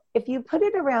put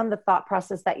it around the thought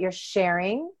process that you're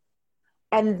sharing,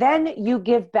 and then you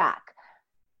give back.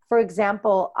 For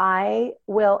example,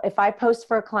 if I post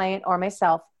for a client or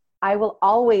myself, I will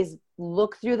always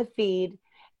look through the feed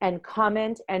and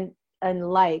comment and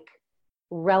like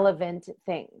relevant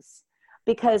things,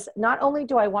 because not only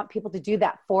do I want people to do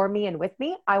that for me and with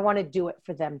me, I want to do it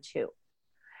for them too.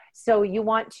 So you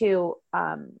want to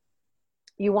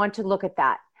look at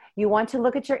that. You want to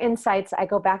look at your insights. I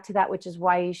go back to that, which is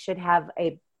why you should have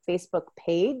a Facebook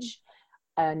page,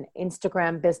 an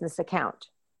Instagram business account,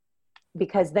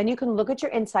 because then you can look at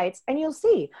your insights and you'll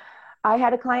see. I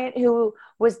had a client who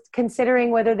was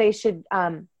considering whether they should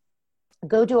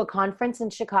go to a conference in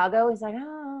Chicago. He's like,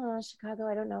 oh, Chicago,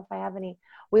 I don't know if I have any.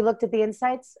 We looked at the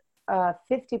insights.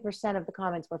 50% of the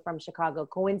comments were from Chicago,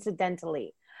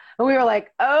 coincidentally. And we were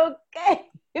like, okay,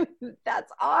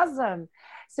 that's awesome.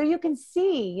 So you can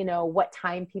see, you know, what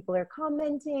time people are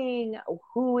commenting,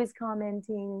 who is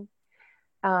commenting.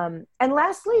 And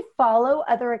lastly, follow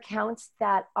other accounts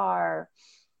that are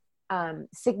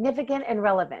significant and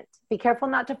relevant. Be careful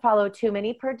not to follow too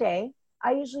many per day.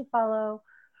 I usually follow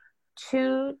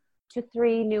 2 to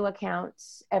 3 new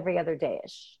accounts every other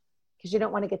day-ish, because you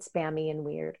don't want to get spammy and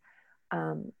weird.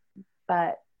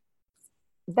 But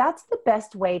that's the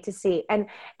best way to see. And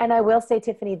I will say,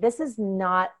 Tiffany, this is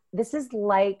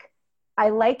like, I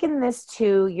liken this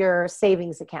to your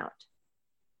savings account,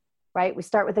 right? We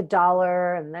start with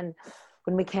 $1, and then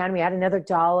when we can, we add another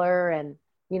 $1, and,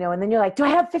 you know, and then you're like, do I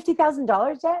have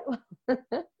 $50,000 yet?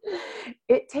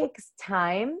 It takes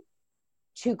time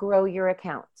to grow your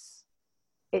accounts.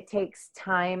 It takes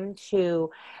time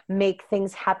to make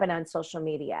things happen on social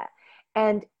media.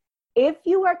 And if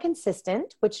you are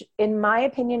consistent, which in my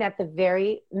opinion, at the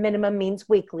very minimum means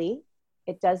weekly,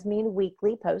 it does mean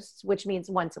weekly posts, which means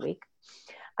once a week.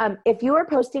 If you are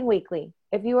posting weekly,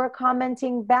 if you are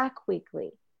commenting back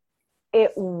weekly,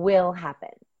 it will happen.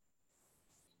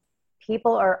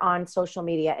 People are on social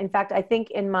media. In fact, I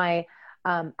think in my,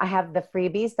 I have the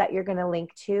freebies that you're going to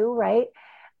link to, right?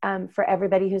 For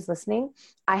everybody who's listening,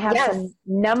 I have some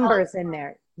numbers in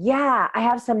there. Yeah, I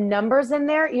have some numbers in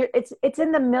there. It's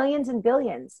in the millions and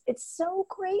billions. It's so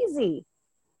crazy.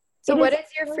 So what is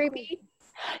your freebie?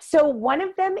 So one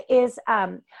of them is,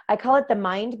 I call it the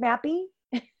mind mappy,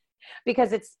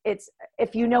 because it's,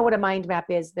 if you know what a mind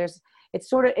map is, it's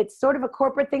sort of a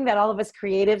corporate thing that all of us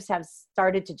creatives have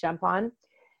started to jump on.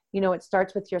 You know, it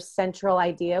starts with your central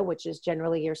idea, which is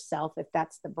generally yourself, if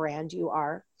that's the brand you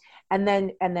are. And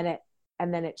then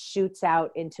it shoots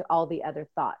out into all the other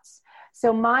thoughts.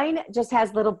 So mine just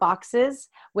has little boxes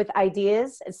with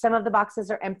ideas. Some of the boxes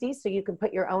are empty, so you can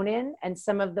put your own in. And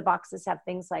some of the boxes have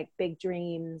things like big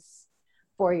dreams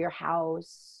for your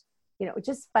house, you know,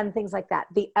 just fun things like that.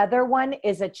 The other one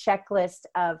is a checklist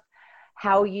of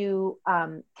how you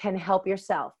can help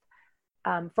yourself.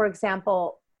 For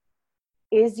example,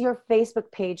 is your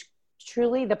Facebook page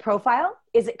truly the profile?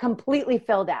 Is it completely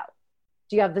filled out?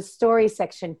 Do you have the story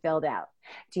section filled out?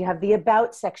 Do you have the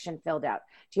about section filled out?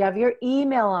 Do you have your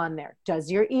email on there?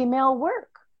 Does your email work?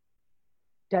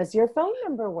 Does your phone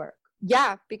number work?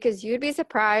 Yeah, because you'd be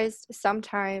surprised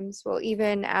sometimes, well,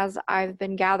 even as I've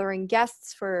been gathering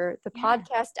guests for the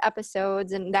podcast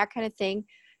episodes and that kind of thing,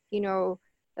 you know,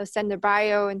 they'll send their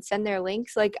bio and send their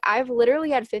links. Like, I've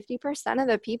literally had 50% of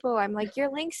the people, I'm like,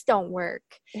 your links don't work.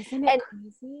 Isn't it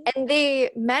crazy? And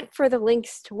they meant for the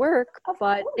links to work,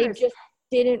 but they just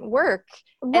didn't work.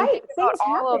 Right. Things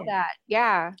all of that.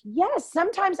 Yeah. Yes.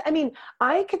 Sometimes, I mean,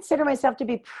 I consider myself to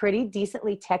be pretty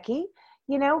decently techie,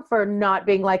 you know, for not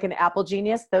being like an Apple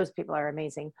genius. Those people are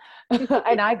amazing.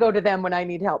 And I go to them when I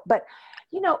need help. But,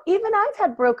 you know, even I've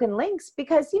had broken links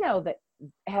because, you know, that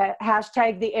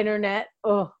hashtag the internet,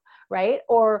 right?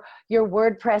 Or your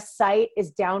WordPress site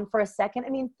is down for a second.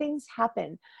 I mean, things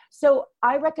happen. So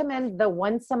I recommend the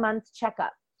once a month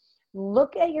checkup.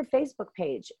 Look at your Facebook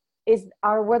page.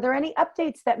 Were there any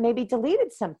updates that maybe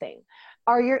deleted something?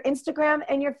 Are your Instagram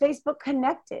and your Facebook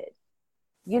connected?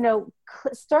 You know,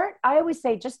 I always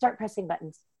say, just start pressing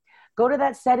buttons. Go to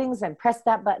that settings and press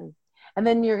that button. And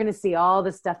then you're going to see all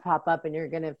this stuff pop up and you're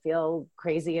going to feel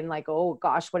crazy and like, oh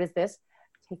gosh, what is this?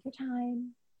 Take your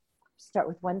time. Start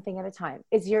with one thing at a time.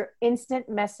 Is your instant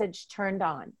message turned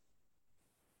on?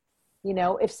 You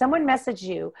know, if someone messaged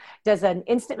you, does an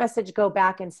instant message go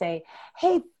back and say,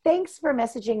 hey, thanks for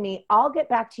messaging me. I'll get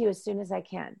back to you as soon as I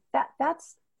can.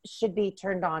 That's should be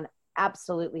turned on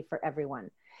absolutely for everyone.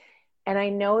 And I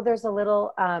know there's a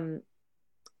little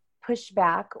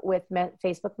pushback with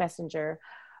Facebook Messenger,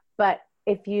 but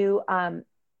if you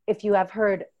have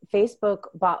heard, Facebook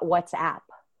bought WhatsApp.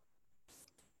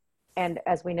 And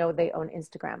as we know, they own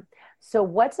Instagram. So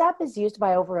WhatsApp is used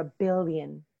by over 1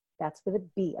 billion. That's with a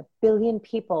B, 1 billion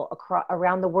people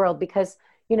around the world, because,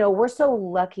 you know, we're so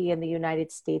lucky in the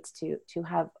United States to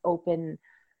have open,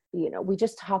 you know, we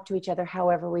just talk to each other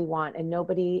however we want, and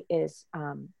nobody is,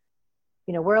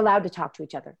 you know, we're allowed to talk to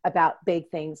each other about big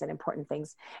things and important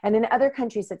things. And in other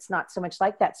countries, it's not so much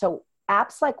like that. So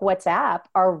apps like WhatsApp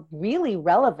are really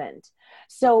relevant.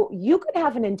 So you could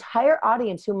have an entire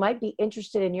audience who might be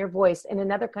interested in your voice in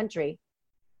another country,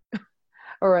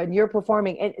 or you're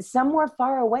performing and somewhere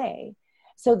far away.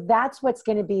 So that's what's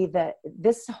going to be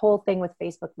this whole thing with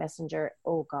Facebook Messenger.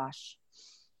 Oh gosh,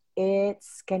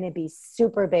 it's going to be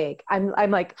super big. I'm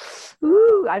like,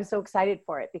 ooh, I'm so excited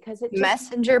for it because it just,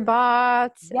 messenger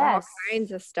bots, yes, all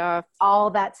kinds of stuff. all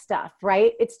that stuff,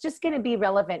 right? It's just going to be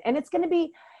relevant. And it's going to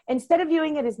be, instead of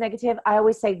viewing it as negative, I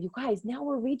always say, you guys, now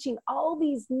we're reaching all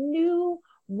these new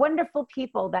wonderful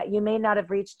people that you may not have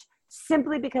reached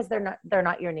simply because they're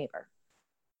not your neighbor.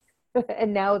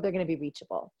 And now they're going to be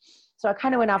reachable. So I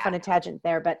kind of went off on a tangent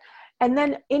there, but, and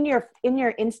then in your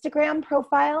Instagram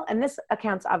profile, and this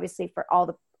accounts obviously for all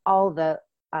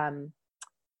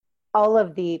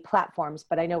of the platforms,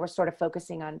 but I know we're sort of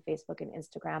focusing on Facebook and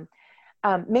Instagram.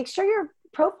 Make sure your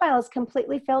profile is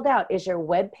completely filled out. Is your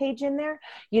web page in there?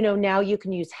 You know, now you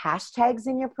can use hashtags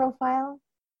in your profile.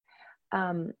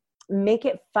 Make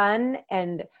it fun,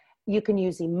 and you can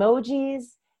use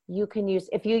emojis. You can use,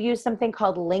 if you use something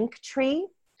called Linktree,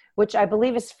 which I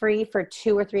believe is free for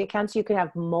 2 or 3 accounts, you can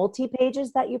have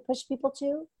multi-pages that you push people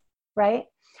to, right?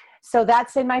 So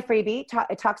that's in my freebie.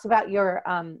 It talks about your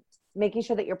making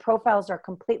sure that your profiles are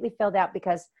completely filled out,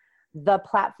 because the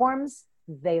platforms,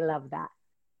 they love that.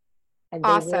 And they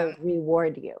will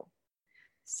reward you.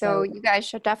 So you guys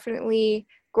should definitely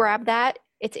grab that.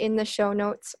 It's in the show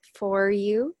notes for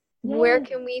you. Yay. Where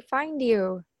can we find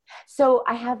you? So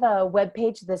I have a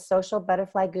webpage,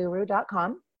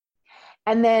 thesocialbutterflyguru.com.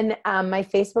 And then my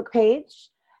Facebook page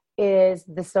is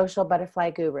The Social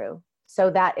Butterfly Guru. So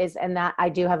that is, and that I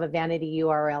do have a vanity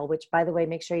URL, which, by the way,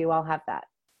 make sure you all have that.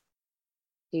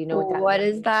 Do you know what that means? What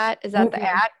is that? Is that the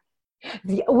ad?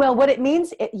 Well, what it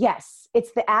means, yes,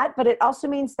 it's the ad, but it also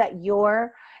means that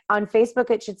you're on Facebook.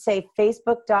 It should say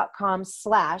facebook.com/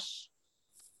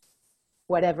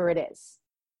 whatever it is,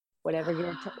 whatever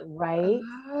you're, right?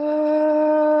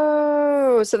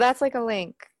 Oh, so that's like a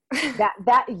link.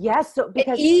 Yes. So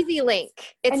because an easy link.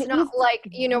 It's not easy, like,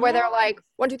 you know, where they're like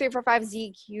 1, 2, 3, 4, 5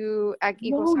 ZQ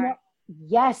equals. No.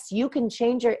 Yes, you can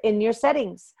change in your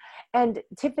settings. And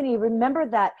Tiffany, remember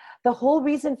that the whole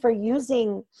reason for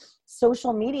using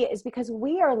social media is because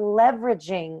we are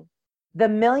leveraging the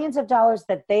millions of dollars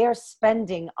that they are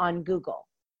spending on Google.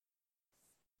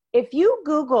 If you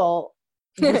Google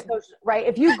right,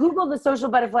 if you Google the Social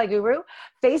Butterfly Guru,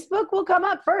 Facebook will come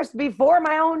up first before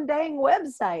my own dang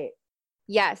website.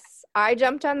 Yes, I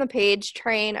jumped on the page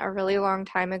train a really long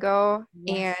time ago,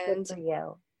 yes, and good for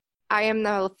you. I am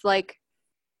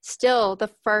still the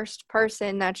first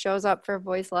person that shows up for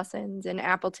voice lessons in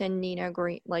Appleton, Neenah,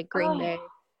 Green Bay.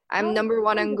 I'm number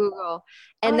 1 on Google.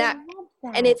 And that,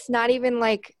 and it's not even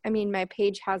like, I mean, my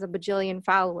page has a bajillion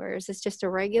followers. It's just a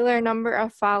regular number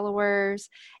of followers.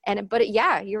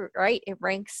 Yeah, you're right.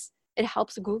 It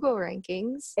helps Google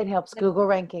rankings. It helps Google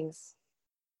rankings.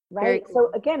 Right. Cool.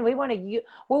 So again, we want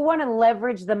to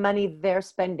leverage the money they're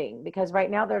spending, because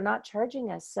right now they're not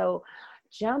charging us. So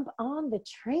jump on the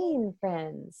train,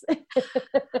 friends.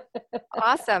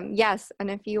 Awesome. Yes. And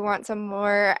if you want some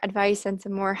more advice and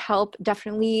some more help,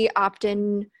 definitely opt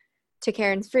in to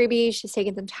Karen's freebie. She's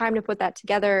taken some time to put that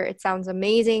together. It sounds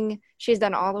amazing. She's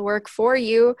done all the work for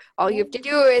you. All you have to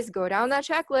do is go down that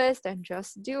checklist and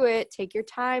just do it. Take your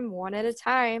time, one at a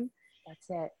time. That's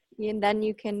it. And then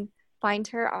you can find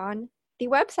her on the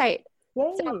website.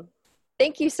 Yay. So,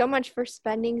 thank you so much for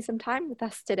spending some time with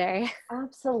us today.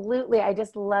 Absolutely. I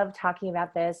just love talking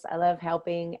about this. I love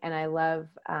helping, and I love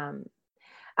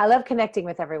connecting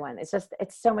with everyone. It's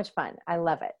so much fun. I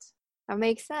love it. That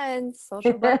makes sense.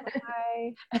 Social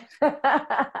butterfly.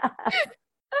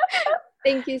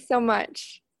 Thank you so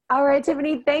much. All right,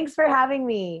 Tiffany, thanks for having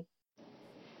me.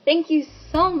 Thank you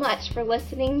so much for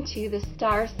listening to the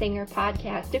Star Singer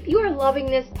podcast. If you are loving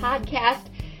this podcast,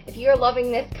 if you're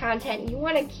loving this content, you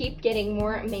want to keep getting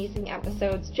more amazing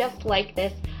episodes just like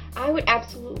this, I would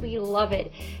absolutely love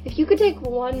it if you could take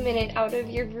 1 minute out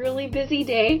of your really busy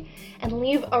day and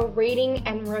leave a rating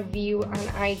and review on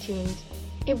iTunes.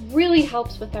 It really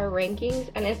helps with our rankings,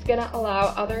 and it's going to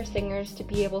allow other singers to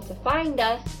be able to find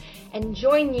us and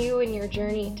join you in your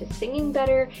journey to singing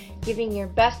better, giving your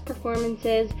best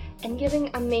performances, and giving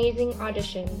amazing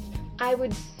auditions. I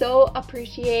would so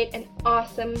appreciate an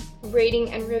awesome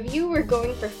rating and review. We're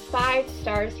going for 5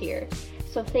 stars here.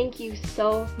 So thank you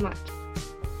so much.